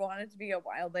actually wanted to be a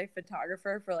wildlife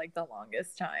photographer for like the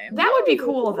longest time. That would be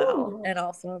cool though. And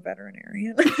also a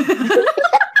veterinarian.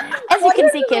 As you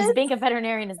can see, kids, being a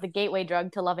veterinarian is the gateway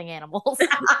drug to loving animals.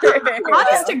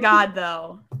 Honest to God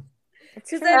though.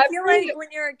 Because I feel like when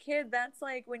you're a kid, that's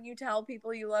like when you tell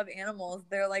people you love animals,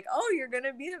 they're like, "Oh, you're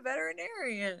gonna be a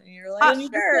veterinarian," and you're like,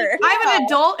 "Sure." I'm an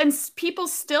adult, and people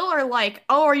still are like,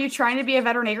 "Oh, are you trying to be a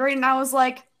veterinarian?" And I was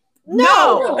like,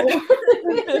 "No."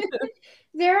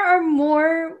 There are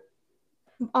more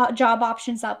job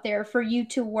options out there for you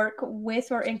to work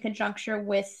with or in conjunction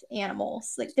with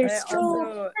animals. Like there's a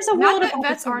world Not of that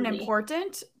vets aren't opportunity.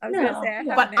 important. I was gonna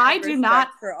say, but I do not.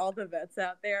 For all the vets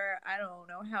out there, I don't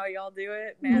know how y'all do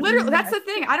it, man. Literally, that's the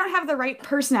thing. I don't have the right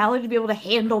personality to be able to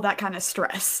handle that kind of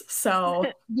stress. So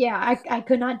yeah, I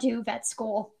could not do vet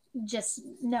school. Just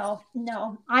no.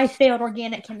 I failed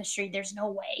organic chemistry. There's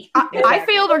no way. I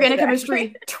failed organic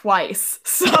chemistry twice.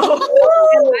 So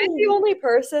I'm the only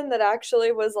person that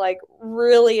actually was like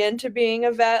really into being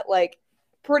a vet, like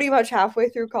pretty much halfway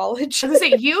through college. I was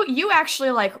gonna say, you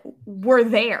actually like were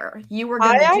there. You were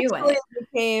gonna do it. I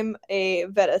became a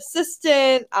vet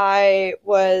assistant. I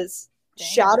was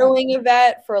shadowing a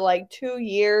vet for like 2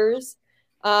 years.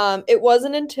 It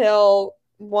wasn't until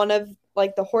one of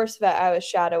like the horse vet I was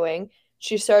shadowing,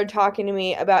 she started talking to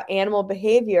me about animal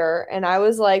behavior, and I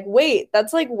was like, wait,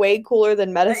 that's like way cooler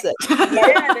than medicine. Yeah,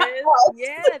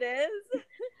 it is.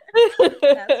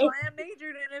 That's why I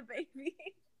majored in it, baby.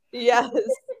 Yes.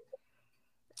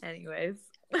 Anyways.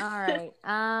 All right.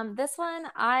 This one,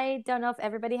 I don't know if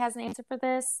everybody has an answer for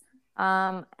this.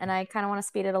 And I kind of want to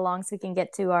speed it along so we can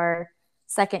get to our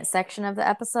second section of the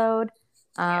episode.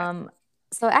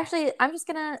 So actually, I'm just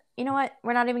gonna, you know what?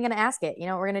 We're not even gonna ask it. You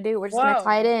know what we're gonna do? We're just gonna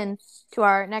tie it in to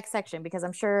our next section because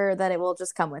I'm sure that it will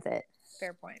just come with it.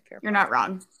 Fair point. You're not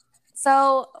wrong.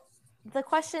 So the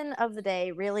question of the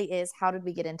day really is, how did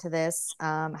we get into this?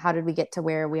 How did we get to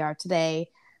where we are today?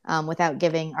 Without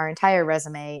giving our entire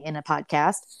resume in a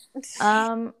podcast.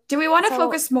 Do we want to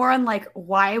focus more on like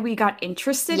why we got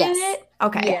interested in it?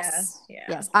 Okay.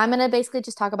 Yes. I'm going to basically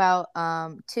just talk about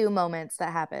 2 moments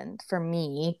that happened for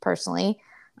me personally.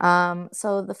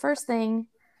 So the first thing,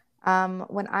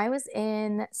 when I was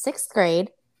in 6th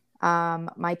grade,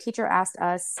 my teacher asked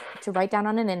us to write down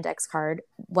on an index card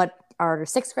what our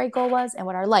 6th grade goal was and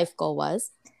what our life goal was.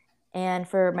 And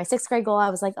for my 6th grade goal, I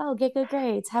was like, oh, get good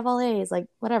grades, have all A's, like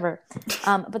whatever.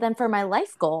 But then for my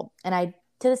life goal, and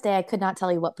to this day, I could not tell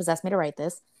you what possessed me to write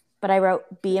this, but I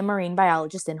wrote, be a marine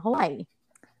biologist in Hawaii.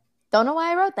 Don't know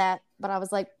why I wrote that, but I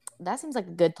was like, that seems like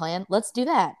a good plan. Let's do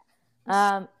that.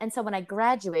 And so when I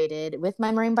graduated with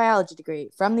my marine biology degree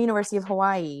from the University of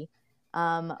Hawaii,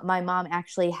 my mom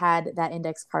actually had that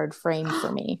index card framed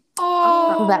for me.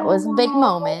 Oh, that was a big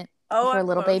moment for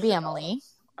little baby Emily.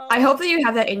 I hope that you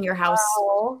have that in your house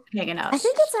Wow. hanging up. I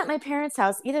think it's at my parents'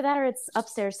 house. Either that or it's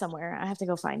upstairs somewhere. I have to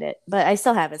go find it, but I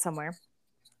still have it somewhere.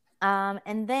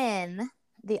 And then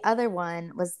the other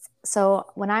one was, so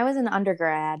when I was in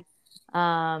undergrad,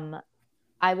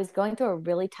 I was going through a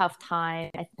really tough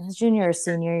time. I was junior or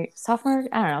senior, sophomore,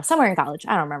 I don't know, somewhere in college.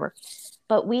 I don't remember.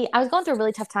 But I was going through a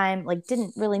really tough time, like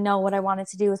didn't really know what I wanted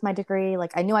to do with my degree.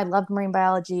 Like I knew I loved marine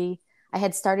biology. I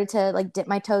had started to like dip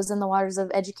my toes in the waters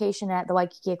of education at the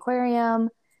Waikiki Aquarium.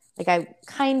 Like I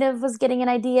kind of was getting an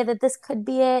idea that this could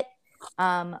be it.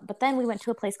 But then we went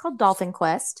to a place called Dolphin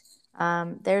Quest.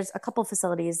 There's a couple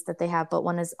facilities that they have, but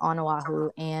one is on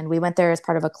Oahu. And we went there as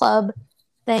part of a club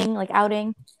thing, like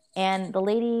outing. And the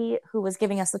lady who was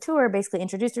giving us the tour basically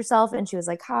introduced herself and she was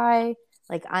like, hi,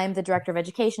 like I'm the director of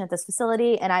education at this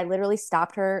facility. And I literally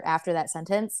stopped her after that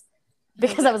sentence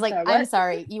because I was like, I'm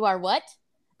sorry, you are what?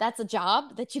 That's a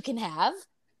job that you can have.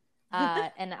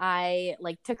 And I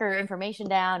like took her information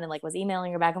down and like was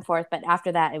emailing her back and forth. But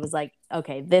after that, it was like,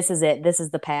 okay, this is it. This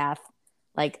is the path.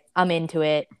 Like I'm into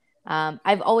it.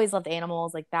 I've always loved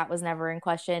animals. Like that was never in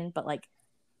question, but like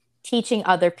teaching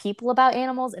other people about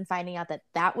animals and finding out that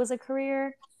that was a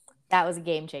career, that was a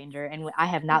game changer. And I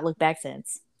have not looked back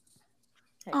since.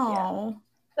 Oh,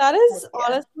 That is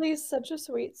honestly such a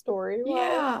sweet story. Wow.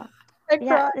 yeah.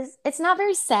 Yeah, it's not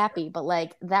very sappy, but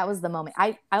like that was the moment.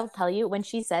 I'll tell you, when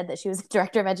she said that she was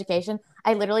director of education,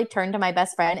 I literally turned to my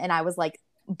best friend and I was like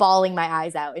bawling my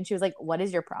eyes out. And she was like, "What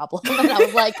is your problem?" And I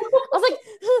was like,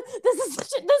 "This is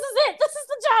it. This is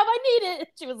the job. I need it."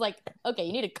 She was like, "Okay,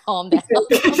 you need to calm down."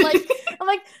 I'm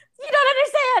like, "You don't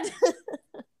understand."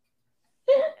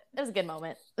 It was a good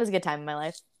moment. It was a good time in my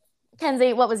life.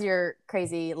 Kenzie, what was your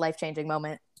crazy life-changing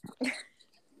moment?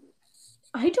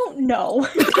 I don't know.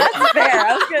 That's fair.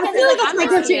 I was gonna I say, feel like like, that's my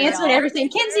go-to answer to everything.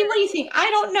 Kenzie, what do you think? I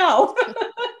don't know.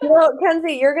 Well,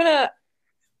 Kenzie,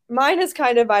 mine is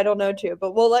kind of I don't know too,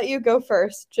 but we'll let you go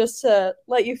first just to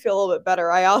let you feel a little bit better.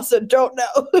 I also don't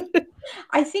know.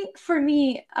 I think for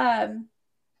me,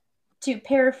 to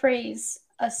paraphrase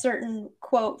a certain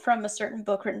quote from a certain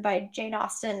book written by Jane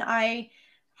Austen, I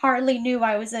hardly knew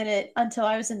I was in it until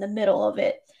I was in the middle of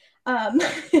it.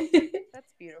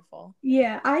 that's beautiful.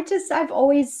 Yeah, I've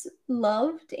always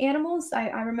loved animals.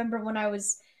 I remember when I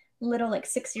was little, like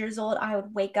 6 years old, I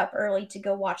would wake up early to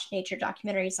go watch nature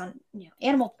documentaries on,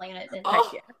 Animal Planet. And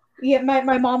yeah,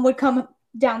 my mom would come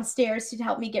downstairs to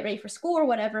help me get ready for school or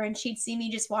whatever, and she'd see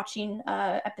me just watching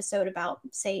a episode about,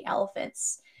 say,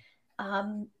 elephants.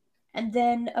 And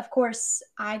then, of course,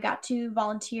 I got to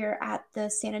volunteer at the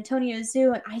San Antonio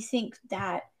Zoo, and I think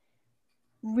that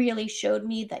really showed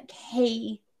me that,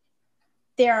 hey,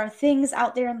 there are things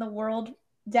out there in the world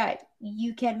that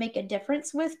you can make a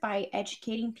difference with by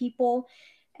educating people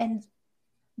and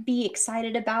be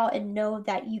excited about and know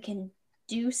that you can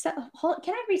do so.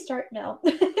 Can I restart? No.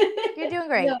 You're doing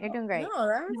great. No. You're doing great. No,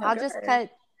 that was I'll good.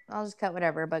 just cut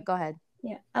whatever, but go ahead.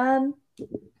 Yeah.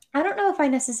 I don't know if I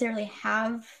necessarily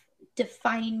have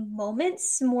defining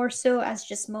moments, more so as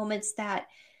just moments that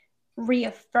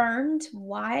reaffirmed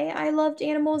why I loved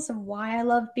animals and why I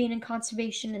love being in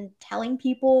conservation and telling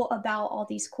people about all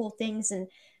these cool things and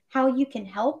how you can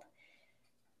help.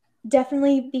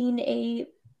 Definitely being a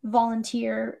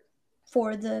volunteer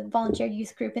for the volunteer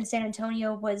youth group in San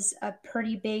Antonio was a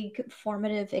pretty big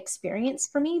formative experience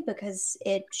for me because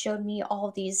it showed me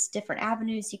all these different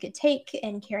avenues you could take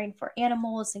in caring for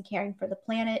animals and caring for the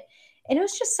planet. And it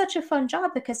was just such a fun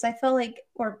job because I felt like,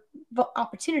 or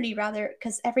opportunity rather,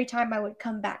 because every time I would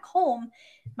come back home,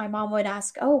 my mom would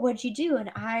ask, "Oh, what'd you do?"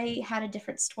 And I had a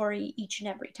different story each and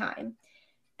every time.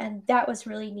 And that was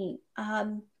really neat.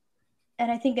 And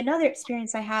I think another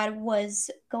experience I had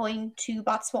was going to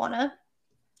Botswana.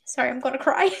 Sorry, I'm going to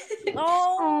cry.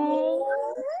 Oh.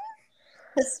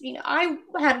 Because, I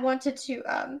had wanted to,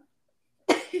 I'm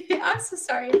so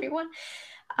sorry, everyone.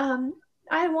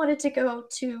 I wanted to go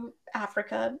to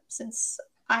Africa since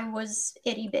I was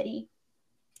itty bitty.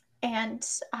 And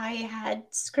I had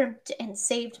scrimped and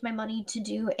saved my money to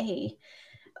do a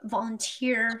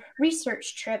volunteer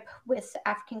research trip with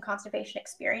African Conservation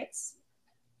Experience.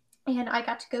 And I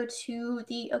got to go to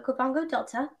the Okavango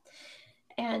Delta.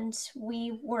 And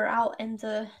we were out in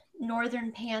the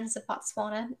northern pans of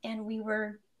Botswana. And we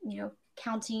were,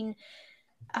 counting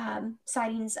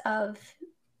sightings of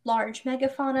large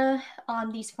megafauna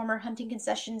on these former hunting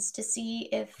concessions to see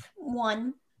if,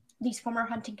 one, these former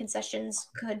hunting concessions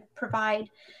could provide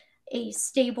a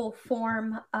stable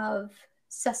form of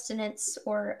sustenance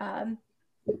or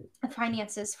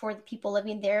finances for the people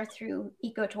living there through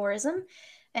ecotourism.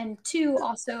 And 2,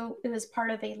 also, it was part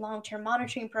of a long-term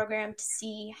monitoring program to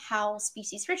see how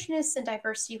species richness and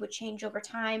diversity would change over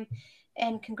time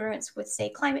in congruence with, say,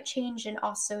 climate change and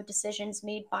also decisions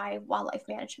made by wildlife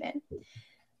management.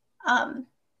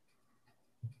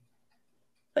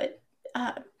 But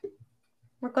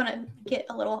we're going to get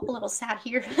a little sad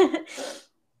here.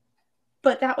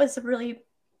 But that was a really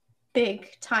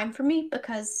big time for me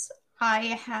because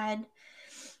I had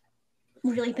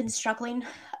really been struggling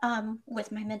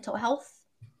with my mental health.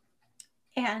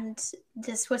 And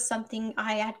this was something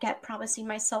I had kept promising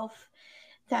myself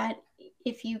that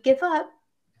if you give up,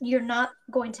 you're not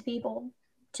going to be able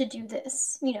to do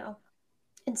this, you know.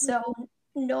 And so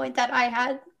knowing that I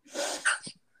had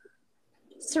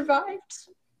survived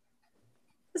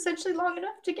essentially long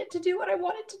enough to get to do what I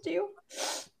wanted to do.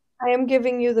 I am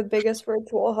giving you the biggest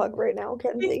virtual hug right now,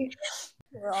 Kenzie.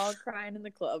 We're all crying in the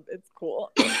club. It's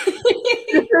cool.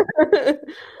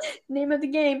 Name of the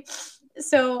game.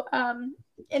 So,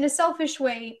 in a selfish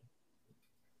way,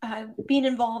 being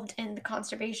involved in the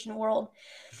conservation world,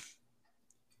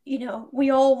 you know,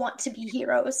 we all want to be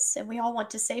heroes and we all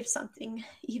want to save something,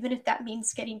 even if that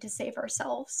means getting to save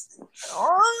ourselves.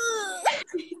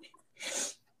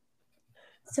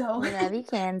 So, Love you,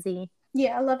 Kenzie.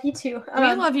 Yeah, I love you too.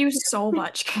 We love you so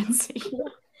much, Kenzie.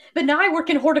 But now I work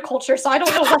in horticulture, so I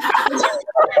don't know what happens.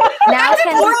 Now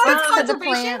Kenzie Or speaks to the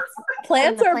conservation. plants.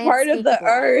 Plants the are plants part of speak the to us.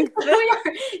 earth.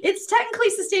 It's technically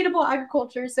sustainable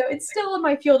agriculture, so it's still in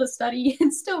my field of study.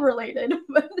 It's still related.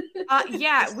 But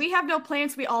Yeah, we have no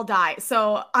plants, we all die.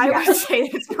 So I would say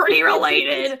it's pretty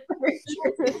related.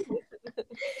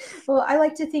 Well, I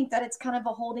like to think that it's kind of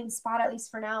a holding spot, at least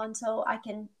for now, until I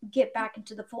can get back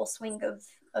into the full swing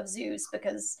of zoos,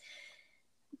 because,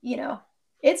 you know,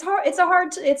 it's hard.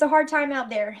 It's a hard time out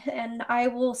there. And I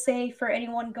will say, for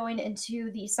anyone going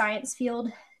into the science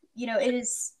field, you know,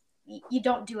 you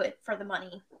don't do it for the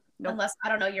money. Nope. Unless, I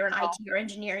don't know, you're in IT or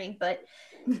engineering, but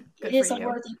Good it is for a you.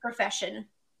 worthy profession.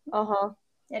 Uh-huh.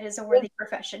 It is a worthy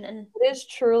profession. And It is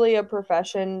truly a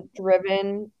profession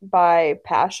driven by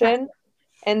passion,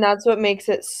 and that's what makes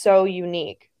it so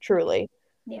unique, truly.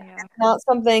 yeah. It's not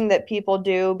something that people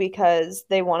do because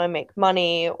they want to make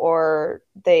money or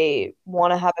they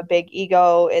want to have a big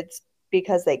ego. It's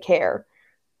because they care.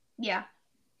 Yeah.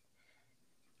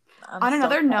 I'm On still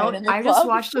another crying note, in the I just club.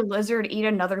 watched a lizard eat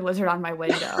another lizard on my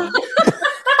window.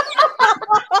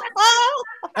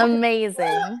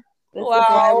 Amazing. This is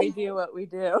Wow. why we do what we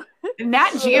do.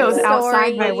 Nat Geo's Story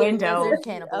outside my of window. lizard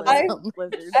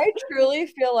cannibalism. I truly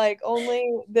feel like only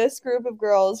this group of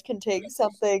girls can take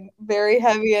something very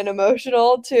heavy and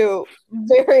emotional to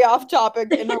very off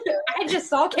topic. I just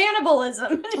saw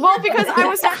cannibalism. Well, because I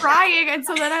was crying, and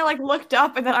so then I looked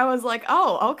up, and then I was like,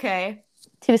 "Oh, okay."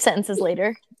 2 sentences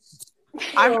later.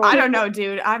 I don't know,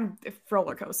 dude. I'm a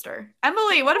roller coaster.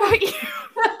 Emily, what about you?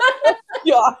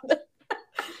 God.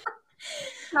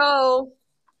 So,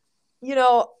 you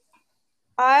know,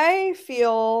 I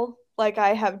feel like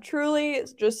I have truly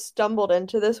just stumbled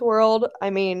into this world.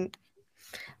 I mean,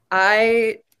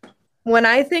 when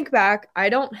I think back, I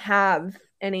don't have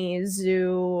any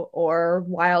zoo or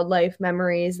wildlife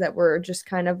memories that were just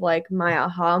kind of like my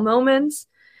aha moments.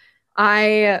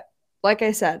 Like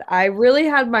I said, I really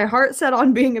had my heart set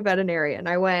on being a veterinarian.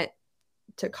 I went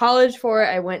to college for it.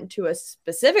 I went to a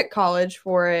specific college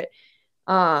for it.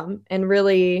 And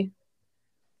really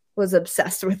was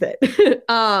obsessed with it.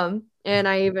 And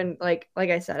I even like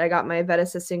I said, I got my vet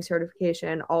assisting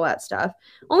certification, all that stuff,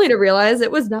 only to realize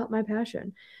it was not my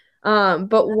passion.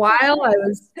 But while I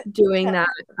was doing that,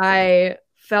 I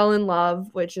fell in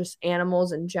love with just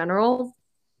animals in general.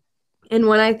 And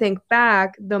when I think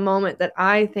back, the moment that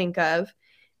I think of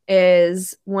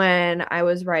is when I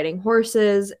was riding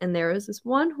horses, and there was this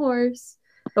one horse.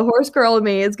 The horse girl in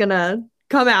me is gonna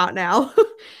come out now.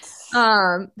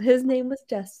 His name was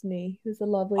Destiny. He was a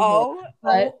lovely horse.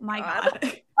 Oh my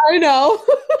god. I know.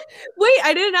 Wait,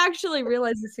 I didn't actually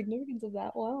realize the significance of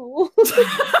that. Wow.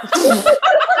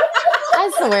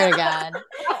 I swear to God.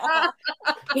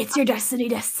 It's your destiny.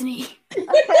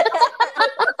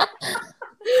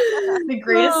 The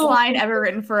greatest line ever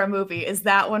written for a movie is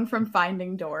that one from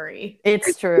Finding Dory.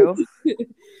 It's true.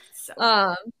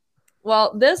 So,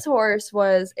 Well, this horse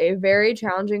was a very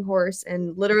challenging horse,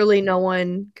 and literally no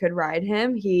one could ride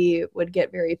him. He would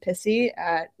get very pissy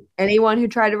at anyone who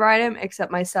tried to ride him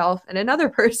except myself and another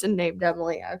person named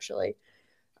Emily, actually.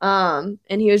 And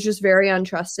he was just very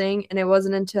untrusting. And it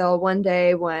wasn't until one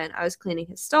day when I was cleaning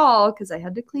his stall, because I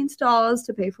had to clean stalls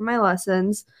to pay for my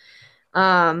lessons,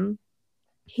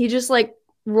 he just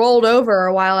rolled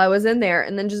over while I was in there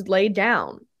and then just laid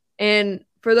down. And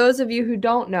for those of you who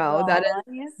don't know, that is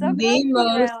He's so the comfy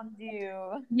most around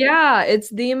you. yeah, it's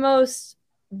the most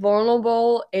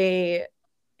vulnerable a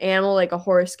animal like a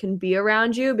horse can be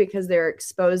around you because they're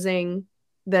exposing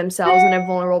themselves in a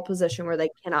vulnerable position where they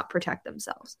cannot protect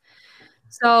themselves.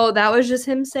 So that was just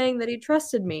him saying that he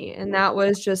trusted me. And that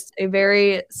was just a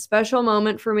very special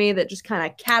moment for me that just kind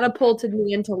of catapulted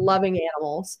me into loving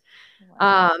animals.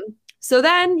 So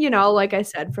then, like I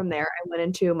said, from there, I went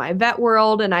into my vet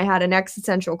world and I had an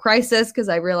existential crisis because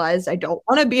I realized I don't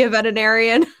want to be a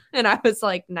veterinarian. And I was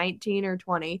like 19 or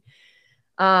 20.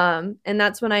 And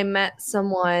that's when I met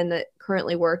someone that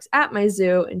currently works at my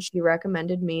zoo, and she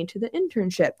recommended me to the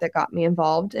internship that got me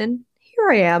involved. And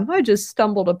here I am. I just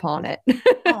stumbled upon it.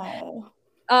 Oh.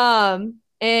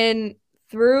 And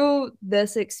through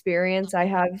this experience, I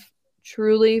have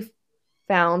truly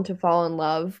found to fall in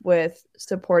love with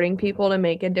supporting people to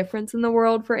make a difference in the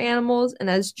world for animals. And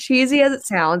as cheesy as it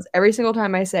sounds, every single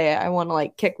time I say it, I want to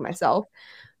like kick myself.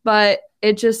 But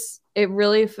it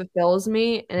really fulfills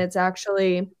me. And it's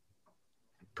actually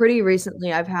pretty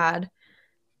recently I've had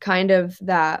kind of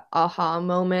that aha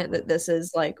moment that this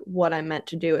is like what I'm meant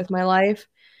to do with my life.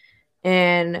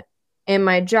 And in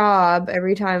my job,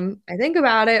 every time I think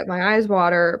about it, my eyes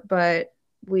water. But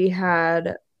we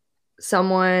had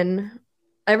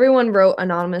everyone wrote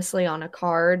anonymously on a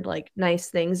card, like nice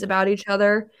things about each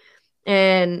other.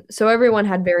 And so everyone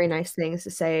had very nice things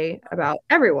to say about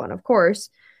everyone, of course.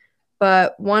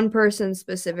 But one person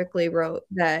specifically wrote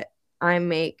that I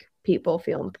make people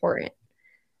feel important.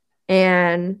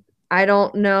 And I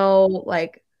don't know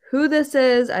like who this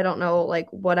is. I don't know like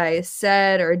what I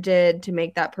said or did to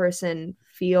make that person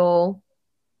feel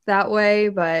that way,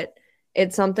 but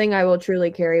it's something I will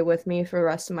truly carry with me for the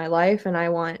rest of my life. And I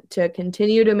want to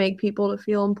continue to make people to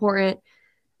feel important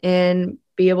and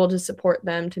be able to support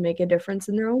them to make a difference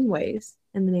in their own ways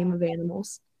in the name of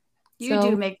animals.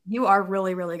 You are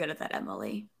really, really good at that,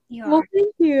 Emily. Well,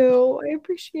 thank you. I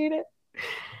appreciate it.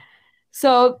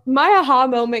 So my aha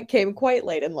moment came quite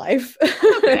late in life.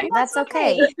 Okay. That's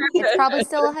okay. It's probably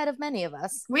still ahead of many of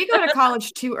us. We go to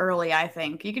college too early, I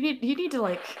think. You need to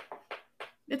like,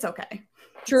 it's okay.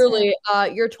 Truly,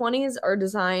 your 20s are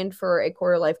designed for a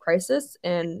quarter life crisis,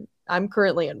 and I'm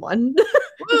currently in one.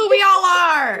 Woo, we all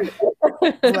are.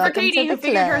 Except for Welcome Katie, to who the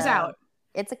figured hers club. out.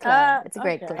 It's a club. It's a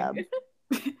great okay. club.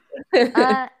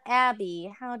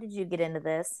 Abby, how did you get into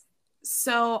this?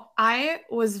 So I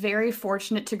was very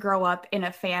fortunate to grow up in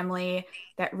a family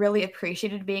that really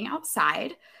appreciated being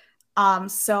outside.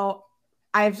 So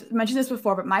I've mentioned this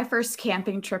before, but my first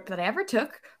camping trip that I ever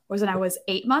took was when I was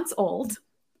 8 months old.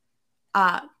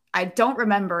 I don't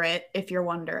remember it, if you're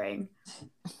wondering.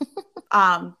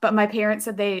 But my parents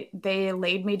said they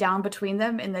laid me down between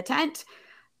them in the tent.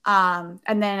 And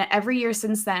then every year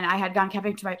since then, I had gone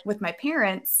camping with my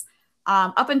parents.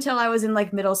 Up until I was in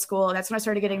like middle school. And that's when I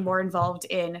started getting more involved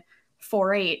in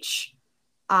 4-H.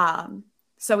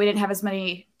 So we didn't have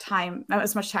not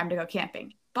as much time to go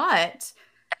camping. But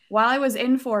while I was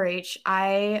in 4-H,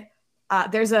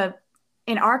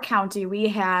 in our county, we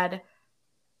had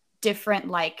different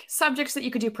like subjects that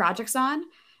you could do projects on.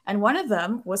 And one of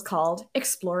them was called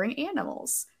Exploring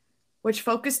Animals, which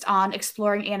focused on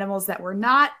exploring animals that were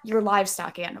not your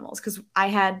livestock animals. Because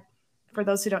for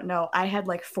those who don't know, I had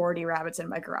like 40 rabbits in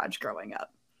my garage growing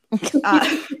up.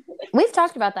 We've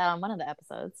talked about that on one of the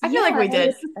episodes. I feel like we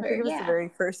did. I think it was the very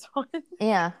first one.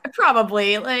 Yeah.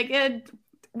 Probably.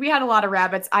 We had a lot of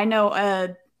rabbits. I know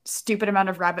a stupid amount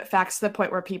of rabbit facts to the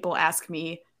point where people ask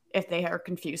me if they are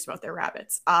confused about their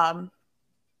rabbits. I'm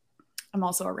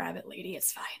also a rabbit lady.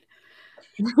 It's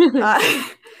fine.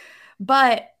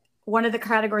 But one of the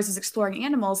categories is exploring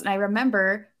animals. And I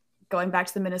remember going back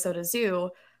to the Minnesota Zoo,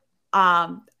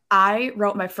 I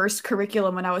wrote my first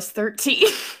curriculum when I was 13.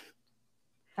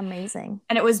 Amazing.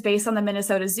 And it was based on the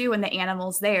Minnesota Zoo and the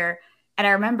animals there. And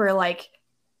I remember like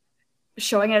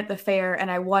showing it at the fair,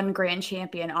 and I won grand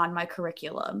champion on my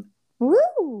curriculum. Woo!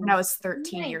 When I was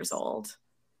 13 years old.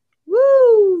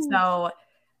 Woo! So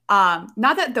not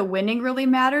that the winning really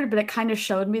mattered, but it kind of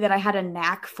showed me that I had a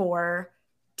knack for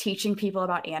teaching people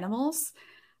about animals.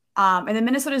 And the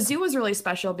Minnesota Zoo was really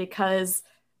special because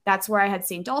that's where I had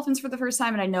seen dolphins for the first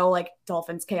time. And I know like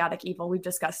dolphins, chaotic evil, we've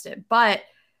discussed it, but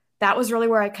that was really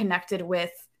where I connected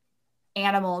with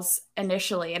animals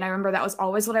initially. And I remember that was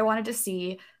always what I wanted to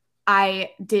see.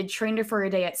 I did Trainer for a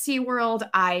Day at SeaWorld.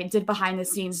 I did behind the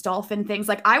scenes dolphin things.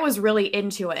 Like I was really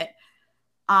into it.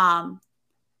 And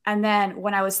then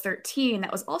when I was 13,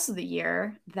 that was also the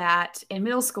year that in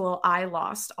middle school, I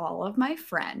lost all of my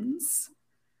friends.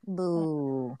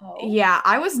 Boo. Yeah,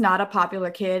 I was not a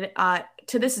popular kid.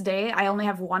 to this day, I only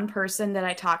have one person that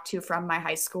I talk to from my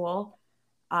high school.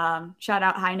 Shout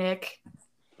out, hi, Nick.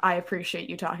 I appreciate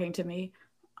you talking to me.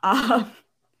 But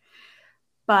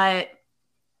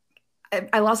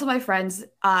I lost all my friends.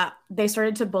 They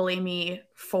started to bully me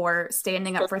for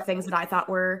standing up for things that I thought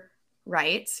were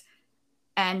right.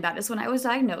 And that is when I was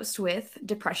diagnosed with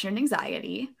depression and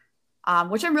anxiety,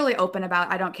 which I'm really open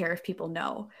about. I don't care if people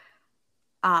know.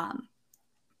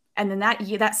 And then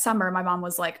that summer, my mom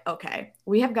was like, okay,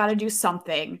 we have got to do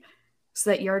something so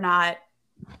that you're not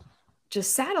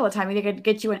just sad all the time. We need to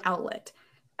get you an outlet.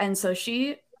 And so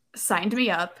she signed me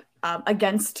up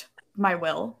against my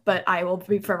will, but I will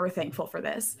be forever thankful for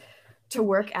this, to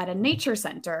work at a nature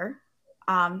center,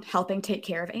 helping take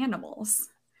care of animals.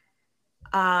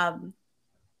 And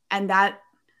that,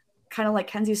 kind of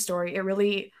like Kenzie's story,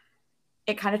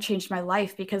 it kind of changed my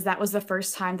life, because that was the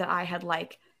first time that I had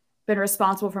like been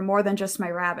responsible for more than just my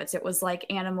rabbits. It was like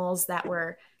animals that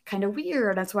were kind of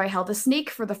weird. That's why I held a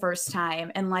snake for the first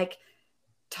time and like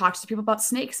talked to people about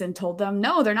snakes and told them,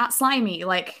 no, they're not slimy.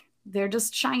 Like, they're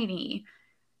just shiny.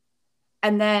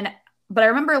 But I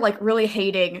remember like really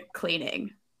hating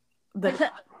cleaning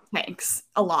the tanks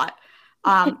a lot.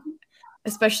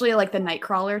 Especially like the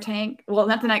nightcrawler tank. Well,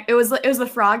 not the night. It was the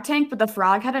frog tank, but the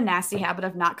frog had a nasty habit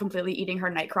of not completely eating her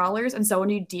nightcrawlers. And so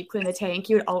when you deep clean the tank,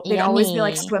 they'd always be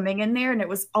like swimming in there, and it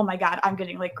was, oh my God, I'm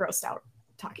getting like grossed out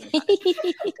talking about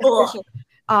it.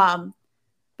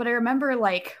 But I remember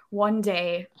like one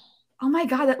day, oh my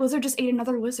God, that lizard just ate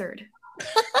another lizard.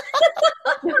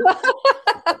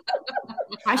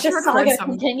 I should record some.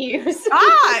 Continues.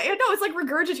 It's like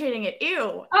regurgitating it.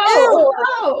 Ew.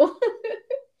 Oh.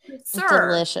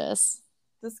 Sir. Delicious.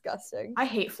 Disgusting. I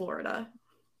hate Florida.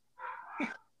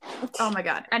 Oh my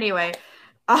God. Anyway,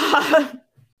 my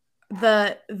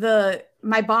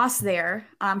boss there,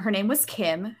 her name was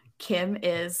Kim. Kim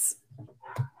is,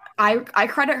 I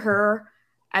credit her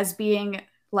as being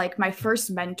like my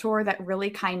first mentor that really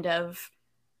kind of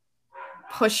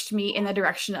pushed me in the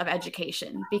direction of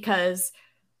education, because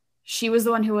she was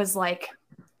the one who was like,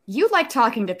 you like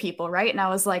talking to people, right? And I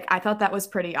was like, I thought that was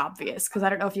pretty obvious, because I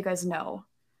don't know if you guys know,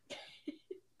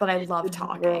 but I love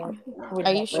talking.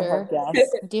 Are you sure?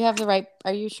 Do you have the right?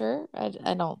 Are you sure?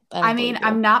 I don't. I mean,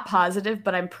 I'm not positive,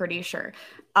 but I'm pretty sure.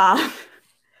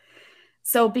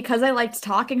 So because I liked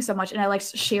talking so much and I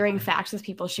liked sharing facts with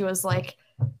people, she was like,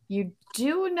 you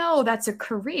do know that's a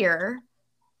career.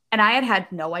 And I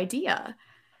had no idea.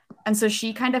 And so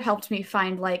she kind of helped me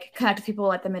connect with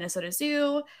people at the Minnesota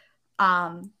Zoo,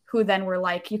 who then were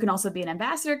like, you can also be an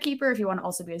ambassador keeper if you want to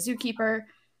also be a zookeeper.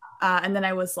 And then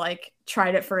I was like,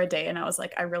 tried it for a day, and I was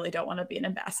like, I really don't want to be an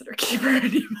ambassador keeper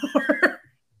anymore.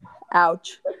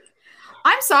 Ouch.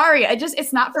 I'm sorry.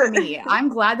 It's not for me. I'm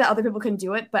glad that other people can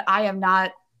do it, but I am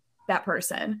not that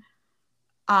person.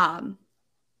 But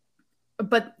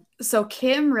so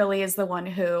Kim really is the one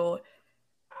who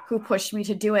pushed me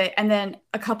to do it. And then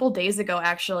a couple days ago,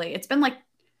 actually, it's been like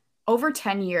over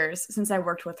 10 years since I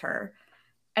worked with her.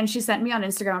 And she sent me on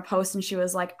Instagram a post, and she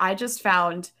was like, I just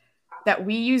found that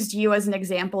we used you as an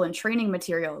example in training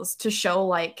materials to show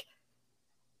like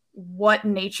what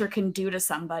nature can do to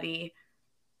somebody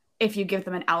if you give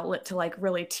them an outlet to like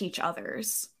really teach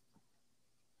others.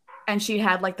 And she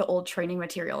had like the old training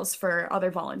materials for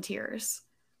other volunteers.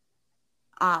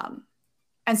 And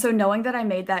so knowing that I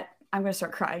made that, I'm going to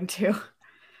start crying too.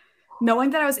 Knowing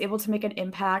that I was able to make an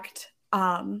impact,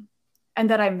 and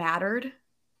that I mattered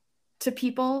to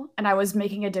people and I was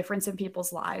making a difference in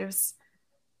people's lives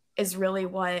is really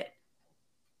what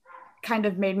kind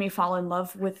of made me fall in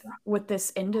love with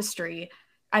this industry.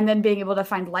 And then being able to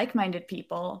find like-minded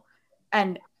people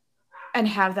and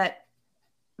have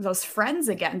those friends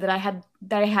again that I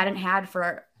hadn't had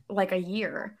for like a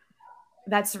year.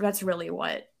 That's really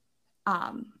what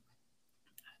kind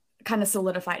of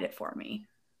solidified it for me.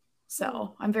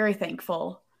 So I'm very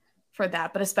thankful for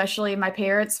that, but especially my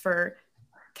parents for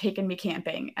taking me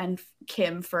camping and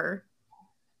Kim for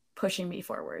pushing me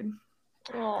forward.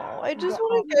 Oh, I just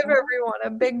want to give everyone a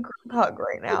big group hug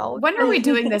right now. When are we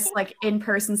doing this like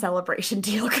in-person celebration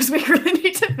deal? Because we really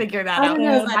need to figure that out.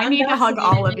 I need to hug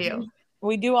all of you.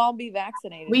 We do all be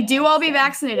vaccinated. We do all be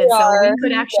vaccinated, so we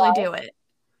could actually do it.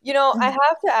 You know, I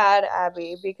have to add,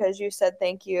 Abby, because you said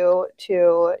thank you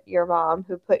to your mom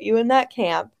who put you in that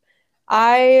camp.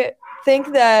 I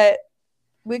think that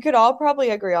we could all probably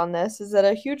agree on this, is that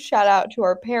a huge shout out to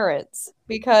our parents,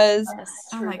 because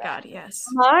oh my God, yes.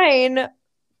 Mine,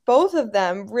 both of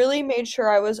them really made sure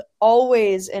I was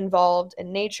always involved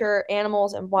in nature,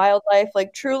 animals, and wildlife.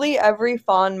 Like truly every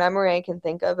fond memory I can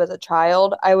think of as a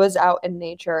child, I was out in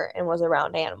nature and was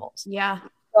around animals. Yeah.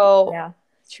 So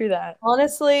True that.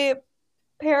 Honestly,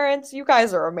 parents, you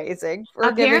guys are amazing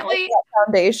for giving us Apparently, that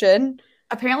foundation.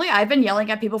 apparently I've been yelling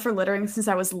at people for littering since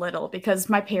I was little because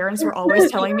my parents were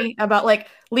always telling me about like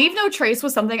leave no trace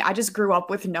was something I just grew up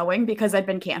with knowing because I'd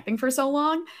been camping for so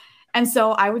long. And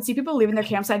so I would see people leaving their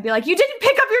campsite and be like, "You didn't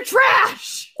pick up your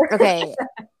trash." Okay.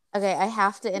 Okay, I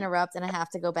have to interrupt and I have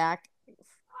to go back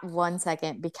 1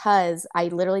 second because I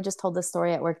literally just told this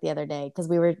story at work the other day because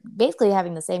we were basically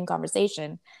having the same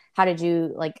conversation. How did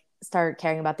you like start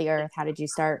caring about the earth? How did you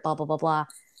start blah blah blah blah?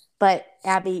 But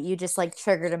Abby, you just like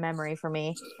triggered a memory for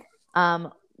me.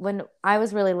 When I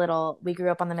was really little, we grew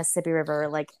up on the Mississippi River.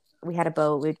 Like we had a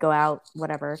boat, we'd go out,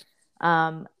 whatever.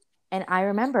 Um, and I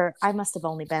remember I must have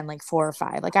only been like 4 or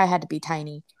 5. Like I had to be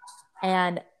tiny,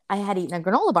 and I had eaten a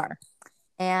granola bar.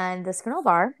 And this granola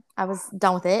bar, I was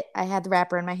done with it. I had the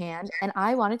wrapper in my hand, and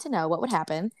I wanted to know what would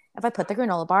happen if I put the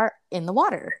granola bar in the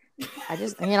water. I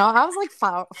just, I was like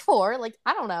 4, like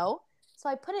I don't know. So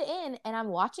I put it in, and I'm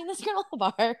watching this granola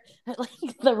bar,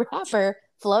 like the wrapper,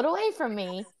 float away from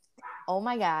me. Oh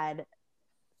my god!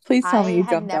 Please tell I me you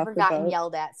have jumped off never the gotten boat.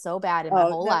 yelled at so bad in my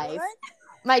whole life.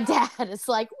 My dad is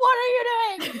like, "What are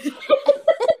you doing?"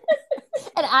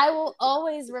 And I will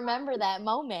always remember that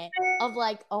moment of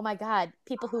like, oh my god,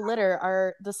 people who litter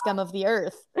are the scum of the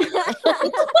earth.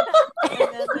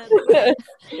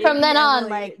 From then on,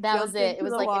 like that was it. It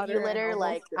was like if you litter,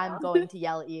 like I'm going to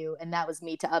yell at you, and that was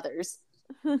me to others.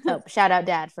 So shout out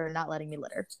Dad for not letting me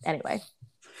litter. Anyway,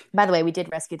 by the way, we did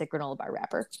rescue the granola bar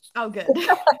wrapper. Oh, good.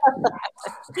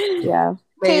 Yeah.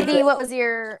 Katie, what was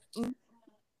your?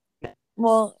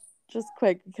 Well, just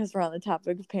quick because we're on the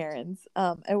topic of parents.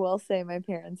 I will say my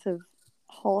parents have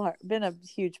been a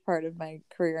huge part of my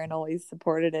career and always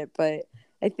supported it. But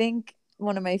I think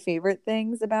one of my favorite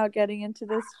things about getting into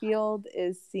this field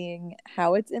is seeing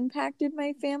how it's impacted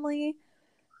my family,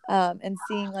 and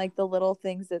seeing like the little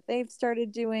things that they've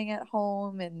started doing at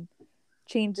home and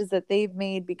changes that they've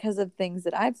made because of things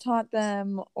that I've taught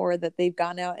them or that they've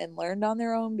gone out and learned on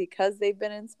their own because they've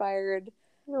been inspired.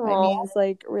 I mean, it's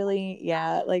like really,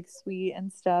 yeah, like sweet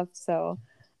and stuff. So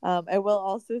I will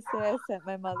also say I sent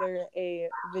my mother a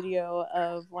video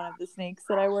of one of the snakes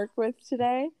that I work with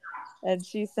today, and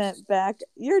she sent back,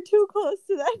 "You're too close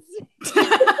to that snake."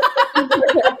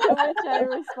 To which I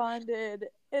responded,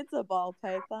 "It's a ball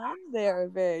python. They are a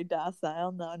very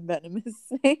docile, non-venomous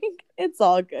snake. It's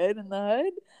all good in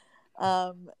the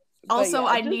hood." Also,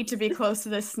 I need to be close to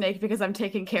this snake because I'm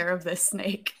taking care of this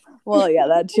snake. Well, yeah,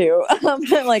 that too.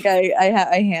 Like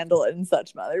I handle it and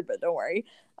such, mother, but don't worry.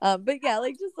 But yeah,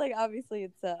 like just like obviously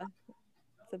it's a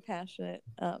passionate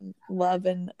love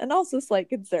and also slight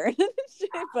concern,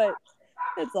 but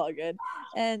it's all good.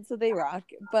 And so they rock.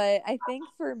 But I think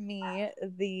for me,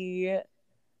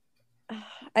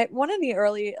 one of the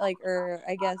early I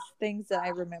guess things that I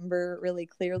remember really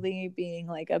clearly being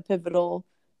like a pivotal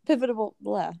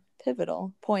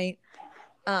point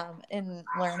in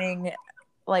learning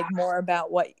like more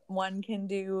about what one can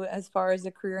do as far as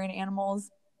a career in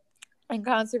animals and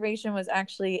conservation was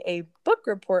actually a book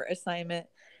report assignment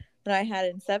that I had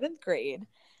in 7th grade,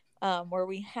 where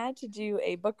we had to do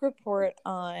a book report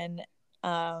on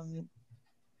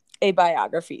a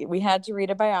biography. We had to read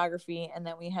a biography, and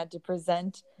then we had to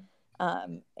present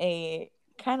a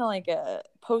kind of like a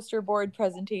poster board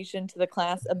presentation to the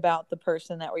class about the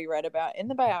person that we read about in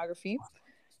the biography.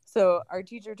 So our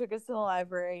teacher took us to the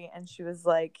library, and she was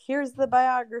like, "Here's the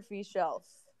biography shelf.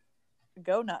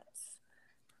 Go nuts."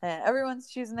 And everyone's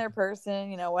choosing their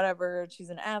person, whatever,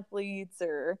 choosing athletes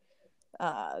or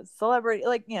celebrity,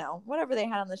 like, whatever they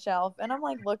had on the shelf. And I'm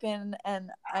like looking,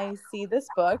 and I see this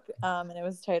book, and it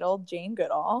was titled Jane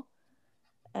Goodall.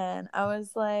 And I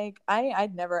was like,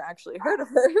 I'd never actually heard of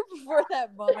her before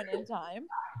that moment in time.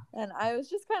 And I was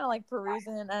just kind of like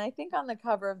perusing. And I think on the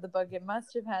cover of the book, it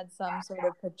must have had some sort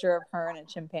of picture of her and a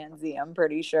chimpanzee, I'm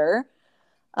pretty sure.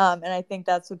 And I think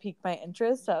that's what piqued my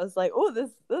interest. I was like, oh,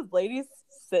 this lady's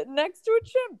sitting next to a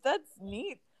chimp. That's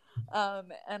neat.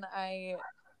 And I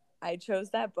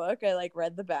chose that book. I like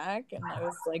read the back, and I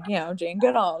was like, Jane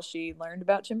Goodall, she learned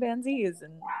about chimpanzees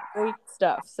and great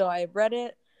stuff. So I read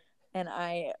it. And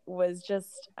I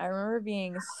remember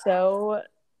being so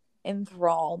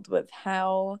enthralled with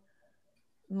how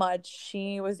much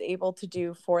she was able to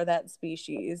do for that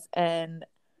species and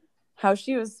how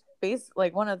she was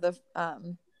like one of the,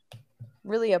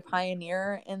 really a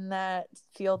pioneer in that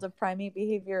field of primate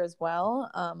behavior as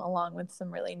well, along with some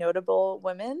really notable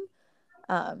women.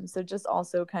 So just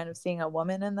also kind of seeing a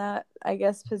woman in that, I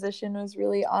guess, position was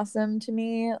really awesome to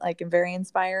me, like, and very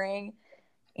inspiring.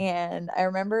 And I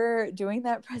remember doing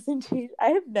that presentation.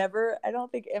 I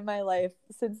don't think in my life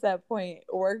since that point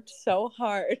worked so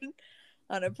hard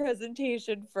on a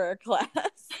presentation for a class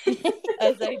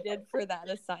as I did for that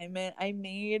assignment. I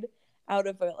made out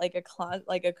of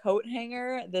a coat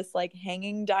hanger, this like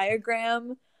hanging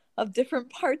diagram of different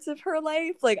parts of her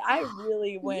life. Like I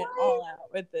really went all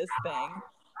out with this thing.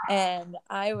 And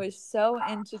I was so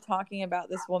into talking about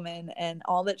this woman and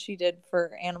all that she did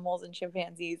for animals and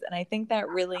chimpanzees. And I think that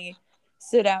really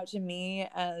stood out to me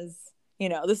as,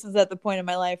 this is at the point in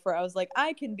my life where I was like,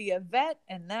 I can be a vet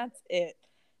and that's it.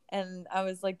 And I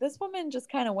was like, this woman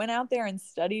just kind of went out there and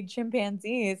studied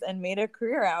chimpanzees and made a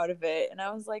career out of it. And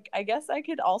I was like, I guess I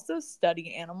could also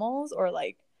study animals or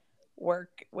like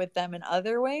work with them in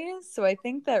other ways. So I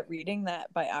think that reading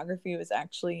that biography was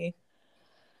actually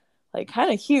like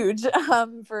kind of huge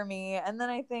for me. And then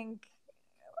I think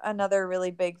another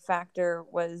really big factor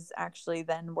was actually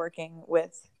then working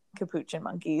with capuchin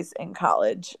monkeys in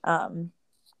college.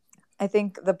 I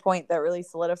think the point that really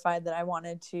solidified that I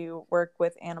wanted to work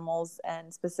with animals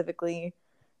and specifically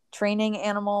training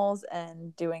animals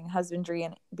and doing husbandry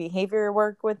and behavior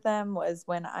work with them was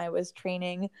when I was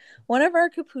training one of our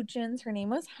capuchins. Her name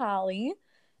was Holly,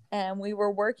 and we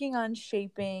were working on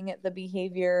shaping the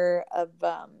behavior of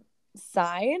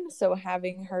side. So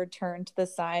having her turn to the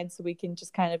side so we can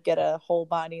just kind of get a whole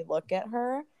body look at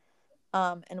her.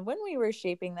 And when we were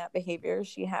shaping that behavior,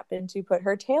 she happened to put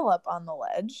her tail up on the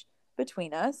ledge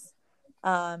between us.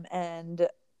 And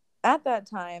at that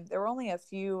time, there were only a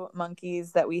few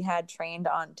monkeys that we had trained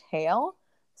on tail.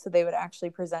 So they would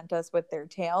actually present us with their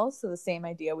tails. So the same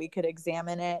idea, we could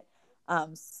examine it,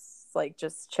 like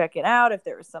just check it out. If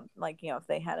there was something like, if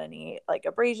they had any like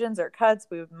abrasions or cuts,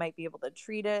 we might be able to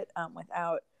treat it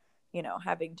without,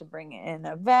 having to bring in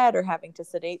a vet or having to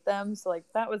sedate them. So like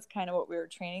that was kind of what we were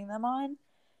training them on.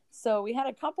 So we had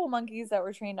a couple monkeys that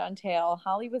were trained on tail.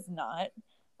 Holly was not.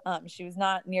 She was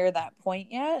not near that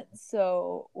point yet.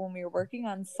 So when we were working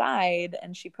on side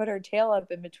and she put her tail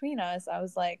up in between us, I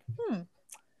was like,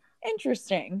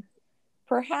 interesting.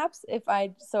 Perhaps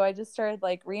I just started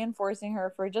like reinforcing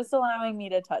her for just allowing me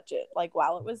to touch it. Like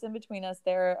while it was in between us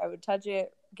there, I would touch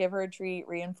it, give her a treat,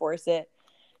 reinforce it.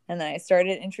 And then I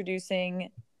started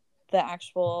introducing the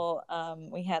actual,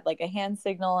 we had like a hand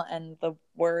signal and the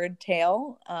word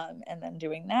tail, and then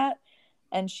doing that.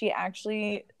 And she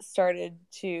actually started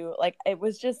to like, it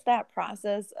was just that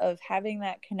process of having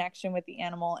that connection with the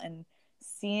animal and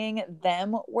seeing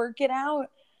them work it out,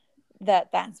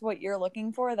 that's what you're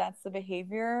looking for. That's the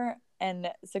behavior, and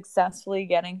successfully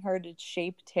getting her to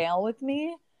shape tail with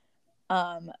me.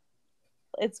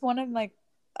 It's one of my,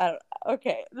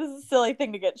 okay, this is a silly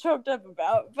thing to get choked up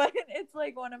about, but it's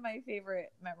like one of my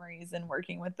favorite memories in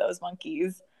working with those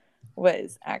monkeys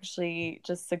was actually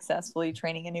just successfully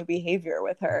training a new behavior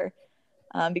with her,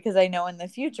 because I know in the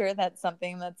future that's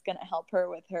something that's going to help her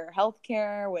with her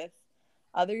healthcare, with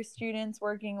other students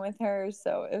working with her.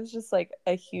 So it was just like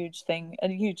a huge thing, a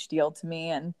huge deal to me,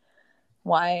 and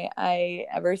why I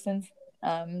ever since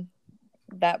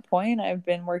that point I've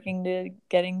been working to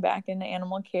getting back into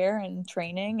animal care and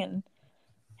training. And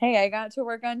hey, I got to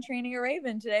work on training a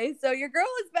raven today. So your girl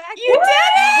is back. You did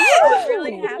it! I'm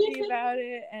really happy about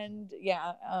it. And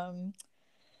yeah,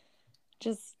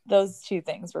 just those two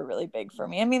things were really big for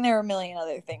me. I mean, there were a million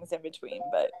other things in between,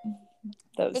 but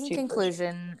those two. In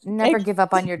conclusion, never give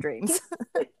up on your dreams.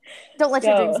 Don't let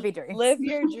your dreams be dreams. Live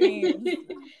your dreams.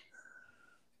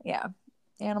 Yeah.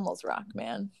 Animals rock,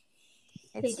 man.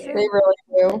 It's They true. They really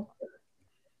do.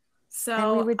 So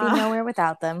And we would be nowhere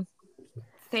without them.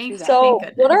 thank So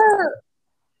goodness.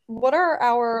 what are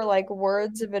our like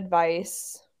words of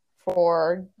advice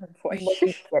for looking to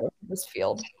get into this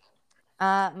field?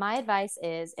 My advice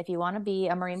is if you want to be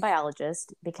a marine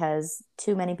biologist, because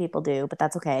too many people do, but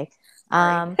that's okay.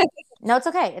 No, it's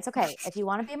okay. It's okay. If you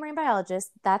want to be a marine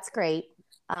biologist, that's great.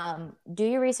 Do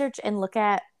your research and look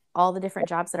at all the different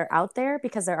jobs that are out there,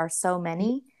 because there are so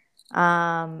many.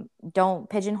 Don't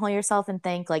pigeonhole yourself and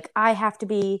think like, I have to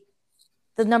be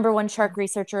the number one shark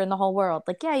researcher in the whole world.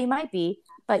 Like, yeah, you might be,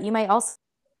 but you might also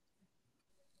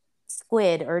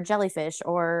squid or jellyfish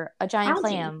or a giant Algae.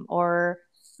 clam or,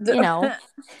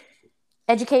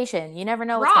 education. You never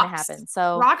know what's going to Rocks. happen.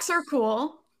 So Rocks are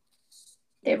cool.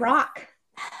 They rock.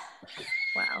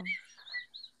 wow.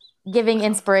 Giving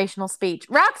inspirational speech.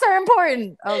 Rocks are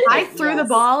important. Okay, I threw the yes.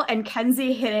 ball and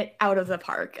Kenzie hit it out of the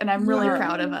park, and I'm really Yeah.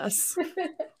 proud of us.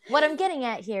 What I'm getting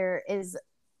at here is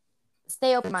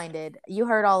stay open-minded. You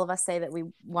heard all of us say that we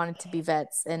wanted to be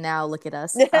vets, and now look at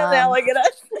us. Now look at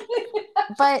us.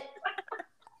 But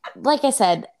like I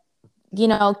said,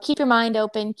 keep your mind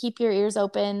open, keep your ears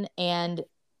open, and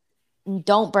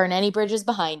don't burn any bridges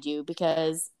behind you,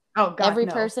 because Oh God, every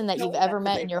no. person that you've ever That's a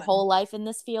met in big your one. whole life in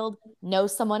this field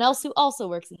knows someone else who also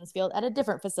works in this field at a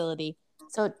different facility.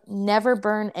 So never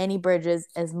burn any bridges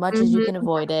as much as you can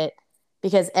avoid it,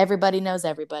 because everybody knows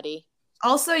everybody.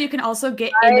 Also, you can also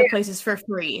get into places for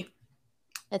free.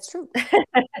 It's true.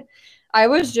 I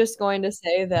was just going to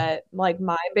say that, like,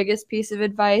 my biggest piece of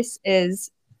advice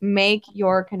is make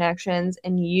your connections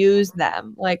and use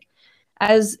them. Like,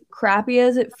 as crappy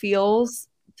as it feels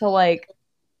to, like,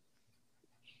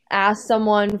 ask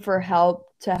someone for help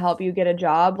to help you get a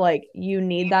job, like, you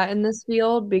need that in this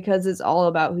field, because it's all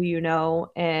about who you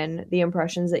know and the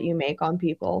impressions that you make on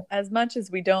people. As much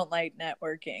as we don't like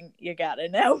networking, you gotta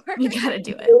network. You gotta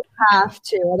do it. You have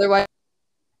to, otherwise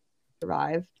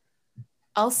survive.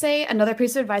 I'll say another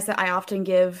piece of advice that I often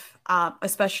give,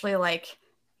 especially like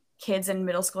kids in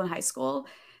middle school and high school,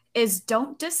 is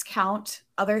don't discount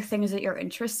other things that you're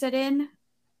interested in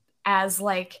as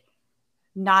like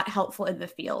not helpful in the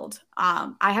field.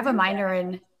 I have a minor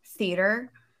in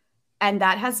theater, and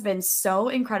that has been so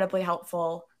incredibly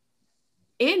helpful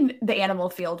in the animal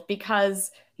field,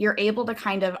 because you're able to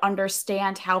kind of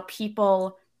understand how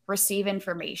people receive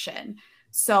information.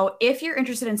 So if you're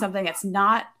interested in something that's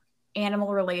not animal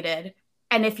related,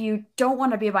 and if you don't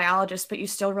want to be a biologist but you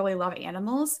still really love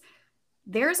animals,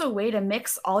 there's a way to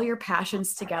mix all your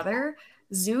passions together.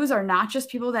 Zoos are not just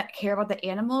people that care about the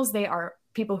animals, they are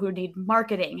people who need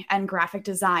marketing and graphic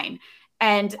design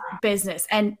and business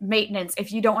and maintenance.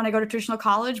 If you don't want to go to traditional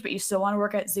college but you still want to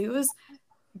work at zoos,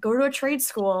 go to a trade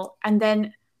school and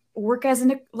then work as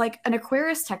an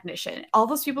aquarist technician. All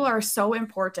those people are so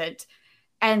important,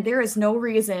 and there is no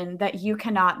reason that you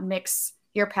cannot mix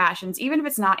your passions, even if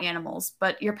it's not animals,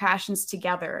 but your passions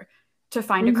together to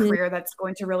find a career that's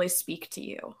going to really speak to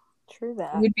you. True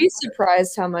that. You'd be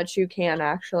surprised how much you can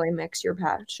actually mix your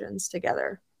passions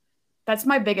together. That's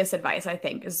my biggest advice, I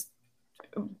think, is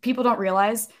people don't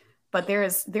realize, but there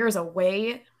is a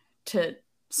way to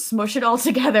smush it all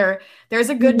together. There's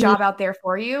a good job out there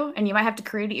for you, and you might have to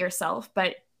create it yourself,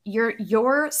 but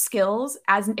your skills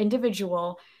as an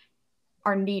individual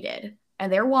are needed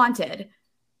and they're wanted,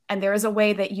 and there is a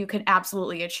way that you can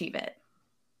absolutely achieve it.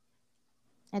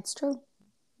 It's true.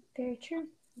 Very true.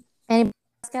 Anybody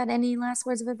else got any last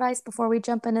words of advice before we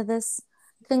jump into this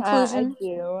conclusion? I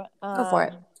do. Go for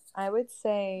it. I would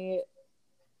say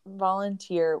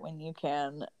volunteer when you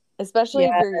can, especially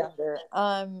if you're younger.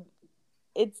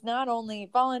 It's not only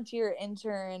volunteer,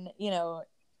 intern,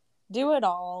 do it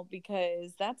all,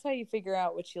 because that's how you figure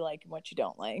out what you like and what you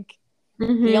don't like.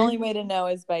 The only way to know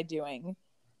is by doing.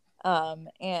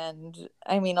 And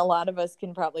I mean, a lot of us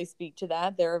can probably speak to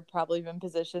that. There have probably been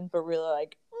positions, but really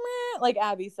like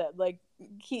Abby said, like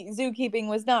zookeeping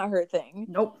was not her thing.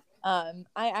 Nope. I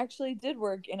actually did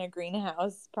work in a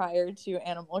greenhouse prior to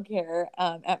animal care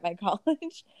at my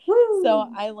college. Woo!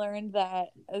 So I learned that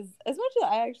as much as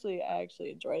I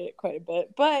actually enjoyed it quite a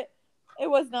bit, but it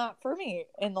was not for me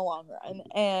in the long run.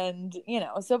 And,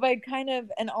 so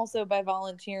also by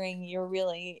volunteering, you're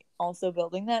really also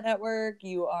building that network.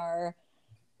 You are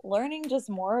learning just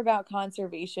more about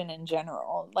conservation in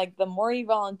general. Like, the more you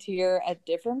volunteer at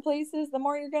different places, the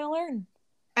more you're going to learn.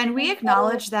 And we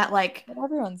acknowledge that, like,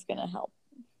 everyone's going to help.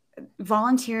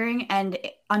 Volunteering and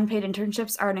unpaid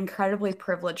internships are an incredibly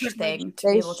privileged thing to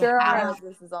be able to have.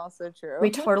 This is also true. We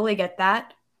totally get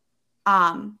that.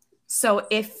 So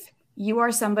if you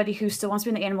are somebody who still wants to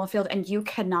be in the animal field and you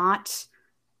cannot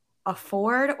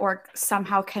afford or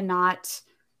somehow cannot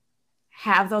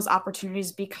have those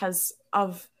opportunities because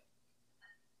of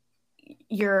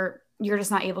you're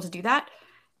just not able to do that,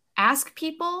 ask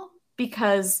people,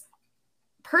 because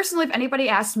personally, if anybody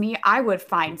asked me, I would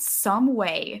find some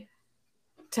way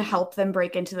to help them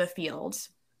break into the field.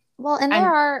 Well, and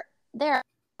there are,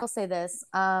 I'll say this,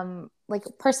 like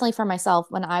personally for myself,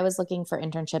 when I was looking for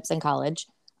internships in college,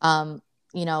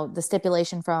 the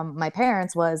stipulation from my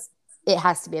parents was it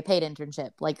has to be a paid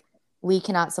internship. Like, we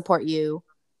cannot support you,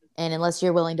 and unless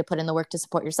you're willing to put in the work to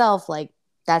support yourself, like,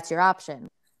 that's your option.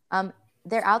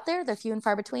 They're out there, they're few and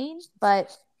far between,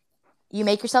 but you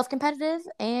make yourself competitive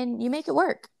and you make it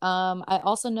work. I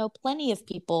also know plenty of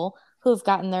people who have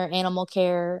gotten their animal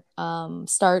care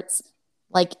starts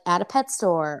like at a pet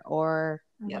store or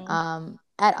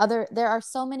there are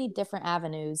so many different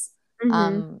avenues.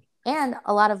 And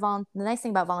a lot of the nice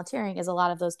thing about volunteering is a lot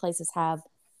of those places have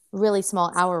really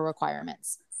small hour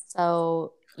requirements.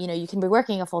 So, you can be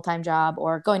working a full-time job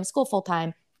or going to school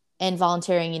full-time and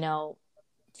volunteering,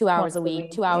 2 hours a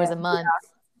week, 2 hours a month,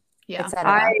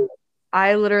 etc.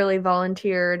 I literally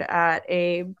volunteered at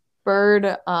a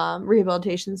bird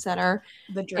rehabilitation center.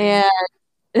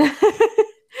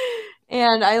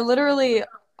 And I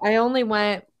only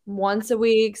went once a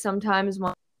week, sometimes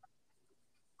one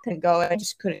couldn't go. I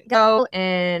just couldn't go,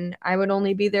 and I would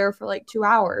only be there for like 2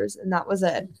 hours, and that was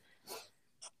it.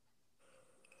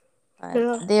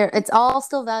 But it's all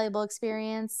still valuable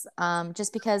experience.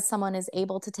 Just because someone is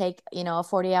able to take, a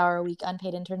 40-hour a week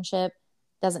unpaid internship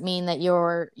doesn't mean that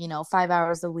your, 5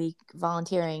 hours a week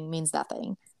volunteering means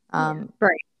nothing.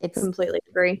 Right. It's completely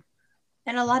agree.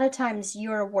 And a lot of times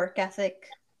your work ethic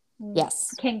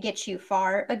can get you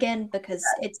far, again, because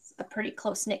it's a pretty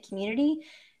close-knit community.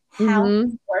 How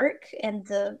you work and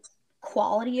the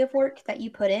quality of work that you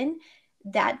put in,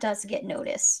 that does get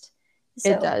noticed.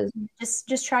 So it does.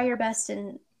 Just try your best,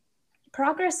 and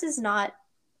progress is not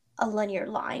a linear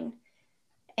line.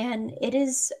 And it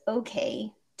is okay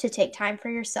to take time for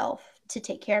yourself, to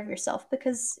take care of yourself,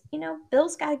 because,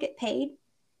 bills got to get paid.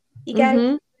 You got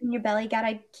to in your belly, got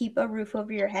to keep a roof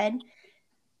over your head.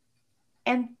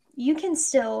 And you can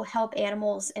still help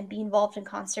animals and be involved in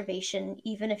conservation,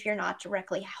 even if you're not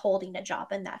directly holding a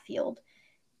job in that field.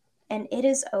 And it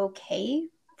is okay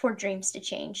for dreams to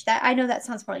change. That, I know that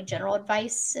sounds more like general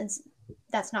advice, since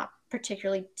that's not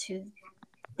particularly to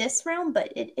this realm,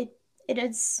 but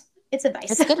it's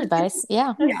advice. It's good advice.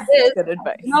 Yeah. It's good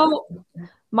advice. No,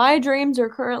 my dreams are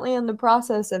currently in the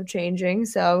process of changing,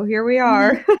 so here we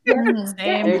are. Same.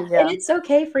 And it's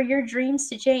okay for your dreams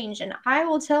to change. And I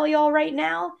will tell y'all right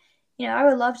now, I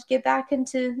would love to get back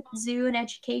into zoo and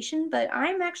education, but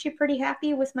I'm actually pretty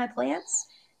happy with my plants.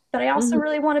 But I also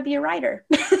really want to be a writer.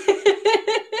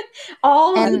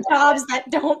 All the jobs that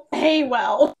don't pay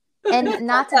well. And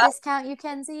not to discount you,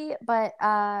 Kenzie, but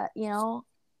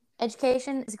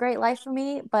education is a great life for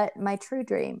me, but my true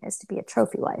dream is to be a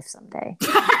trophy wife someday.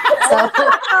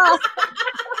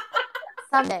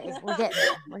 Someday we're getting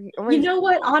there. You know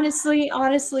what? Honestly,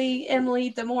 Emily,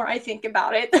 the more I think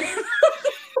about it.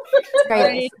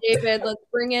 Hey, David, let's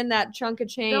bring in that chunk of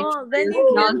change. No, then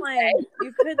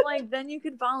you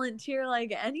could volunteer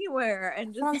anywhere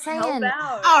and just help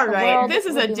out. All right, this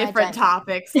is a different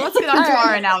topic, so let's get on to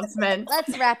our announcement.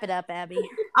 Let's wrap it up, Abby.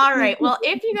 All right, well,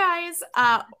 if you guys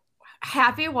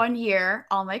happy 1 year,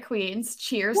 all my queens.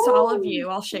 Cheers to all of you.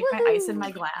 I'll shake my ice in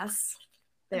my glass.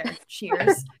 There,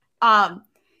 cheers.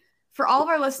 For all of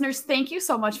our listeners, thank you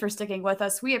so much for sticking with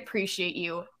us. We appreciate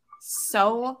you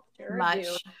so much.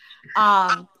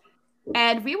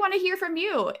 And we want to hear from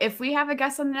you. If we have a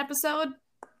guest on an episode,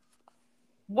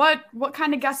 what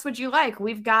kind of guests would you like?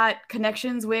 We've got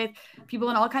connections with people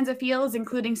in all kinds of fields,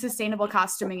 including sustainable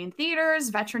costuming in theaters,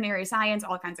 veterinary science,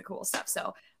 all kinds of cool stuff.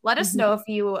 So let us know if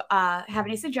you have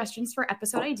any suggestions for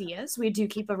episode ideas. We do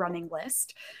keep a running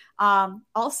list.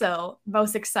 Also,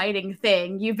 most exciting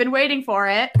thing, you've been waiting for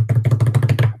it.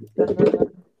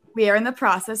 We are in the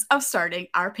process of starting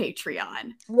our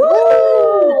Patreon.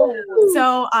 Woo!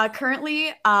 So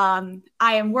currently, I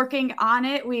am working on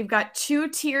it. We've got 2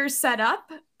 tiers set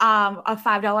up, a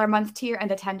 $5 a month tier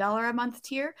and a $10 a month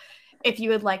tier. If you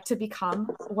would like to become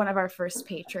one of our first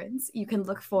patrons, you can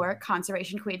look for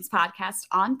Conservation Queens Podcast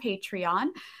on Patreon.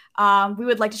 We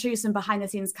would like to show you some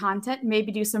behind-the-scenes content,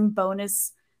 maybe do some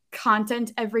bonus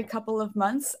content every couple of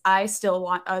months. I still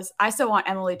want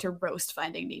Emily to roast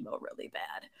Finding Nemo really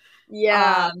bad.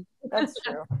 Yeah, that's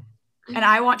true. And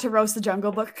I want to roast The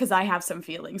Jungle Book because I have some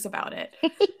feelings about it.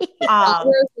 I'll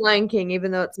roast Lion King,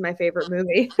 even though it's my favorite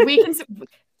movie.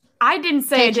 I didn't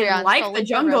say I didn't like The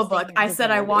Jungle Book. I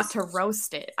said I want to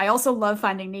roast it. I also love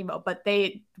Finding Nemo, but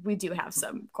we do have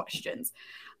some questions.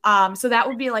 So that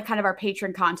would be like kind of our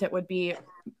patron content would be,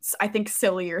 I think,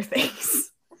 sillier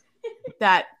things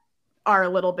that are a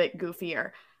little bit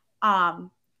goofier.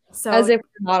 So as if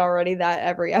we're not already that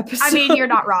every episode. I mean, you're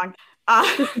not wrong.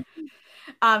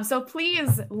 So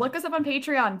please look us up on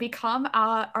Patreon. Become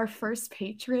our first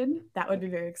patron. That would be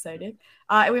very exciting.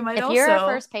 And we might if you're our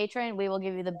first patron, we will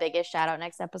give you the biggest shout out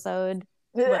next episode.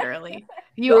 Literally.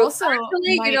 You also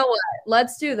you know what?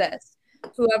 Let's do this.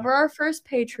 Whoever our first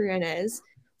Patreon is,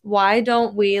 why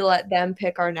don't we let them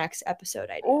pick our next episode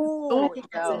idea? Oh, I think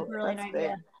that's a brilliant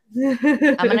idea.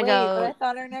 I'm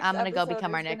gonna go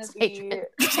become our next patron.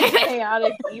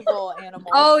 Chaotic evil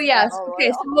animal. Oh yes. Okay,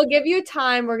 so we'll give you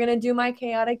time. We're gonna do my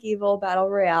chaotic evil battle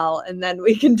royale, and then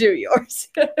we can do yours.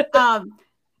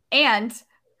 And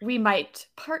we might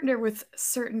partner with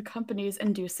certain companies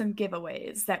and do some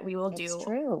giveaways that we will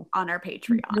do on our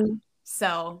Patreon.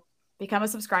 So become a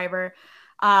subscriber.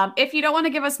 If you don't want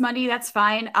to give us money, that's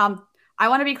fine. I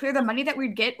want to be clear, the money that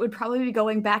we'd get would probably be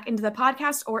going back into the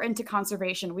podcast or into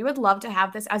conservation. We would love to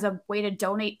have this as a way to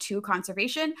donate to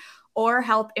conservation or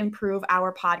help improve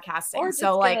our podcasting. Or just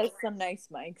so get like us some nice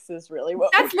mics is really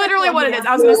what that's we're literally what it is. doing.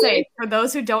 I was going to say, for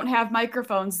those who don't have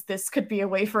microphones, this could be a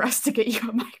way for us to get you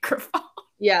a microphone.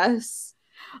 Yes.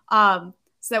 So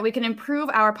that we can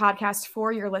improve our podcast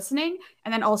for your listening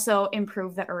and then also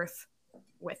improve the earth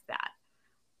with that.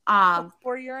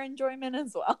 For your enjoyment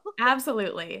as well.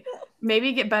 Absolutely.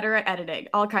 Maybe get better at editing,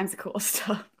 all kinds of cool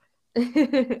stuff.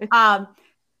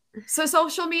 So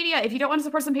social media, if you don't want to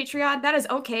support us on Patreon, that is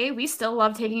okay. We still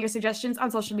love taking your suggestions on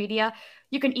social media.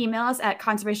 You can email us at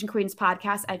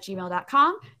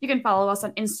conservationqueenspodcast@gmail.com. You can follow us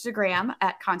on Instagram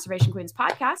at Conservation Queens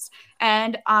Podcast.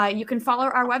 And you can follow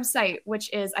our website, which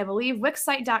is, I believe,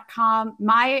 wixsite.com,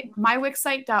 my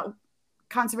wixsite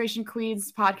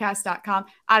conservationqueenspodcast.com.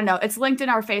 I don't know. It's linked in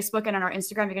our Facebook and on our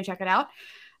Instagram. You can check it out.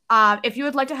 If you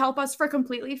would like to help us for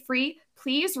completely free,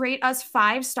 please rate us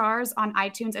 5 stars on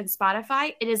iTunes and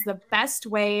Spotify. It is the best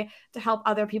way to help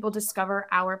other people discover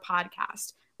our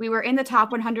podcast. We were in the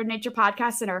top 100 nature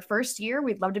podcasts in our first year.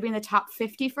 We'd love to be in the top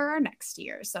 50 for our next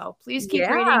year. So please keep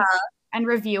rating and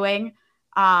reviewing.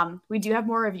 We do have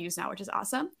more reviews now, which is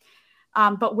awesome.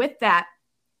 But with that,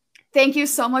 thank you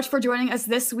so much for joining us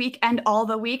this week and all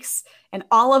the weeks and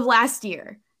all of last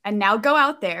year. And now go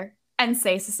out there and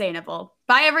stay sustainable.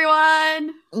 Bye,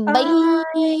 everyone.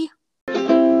 Bye.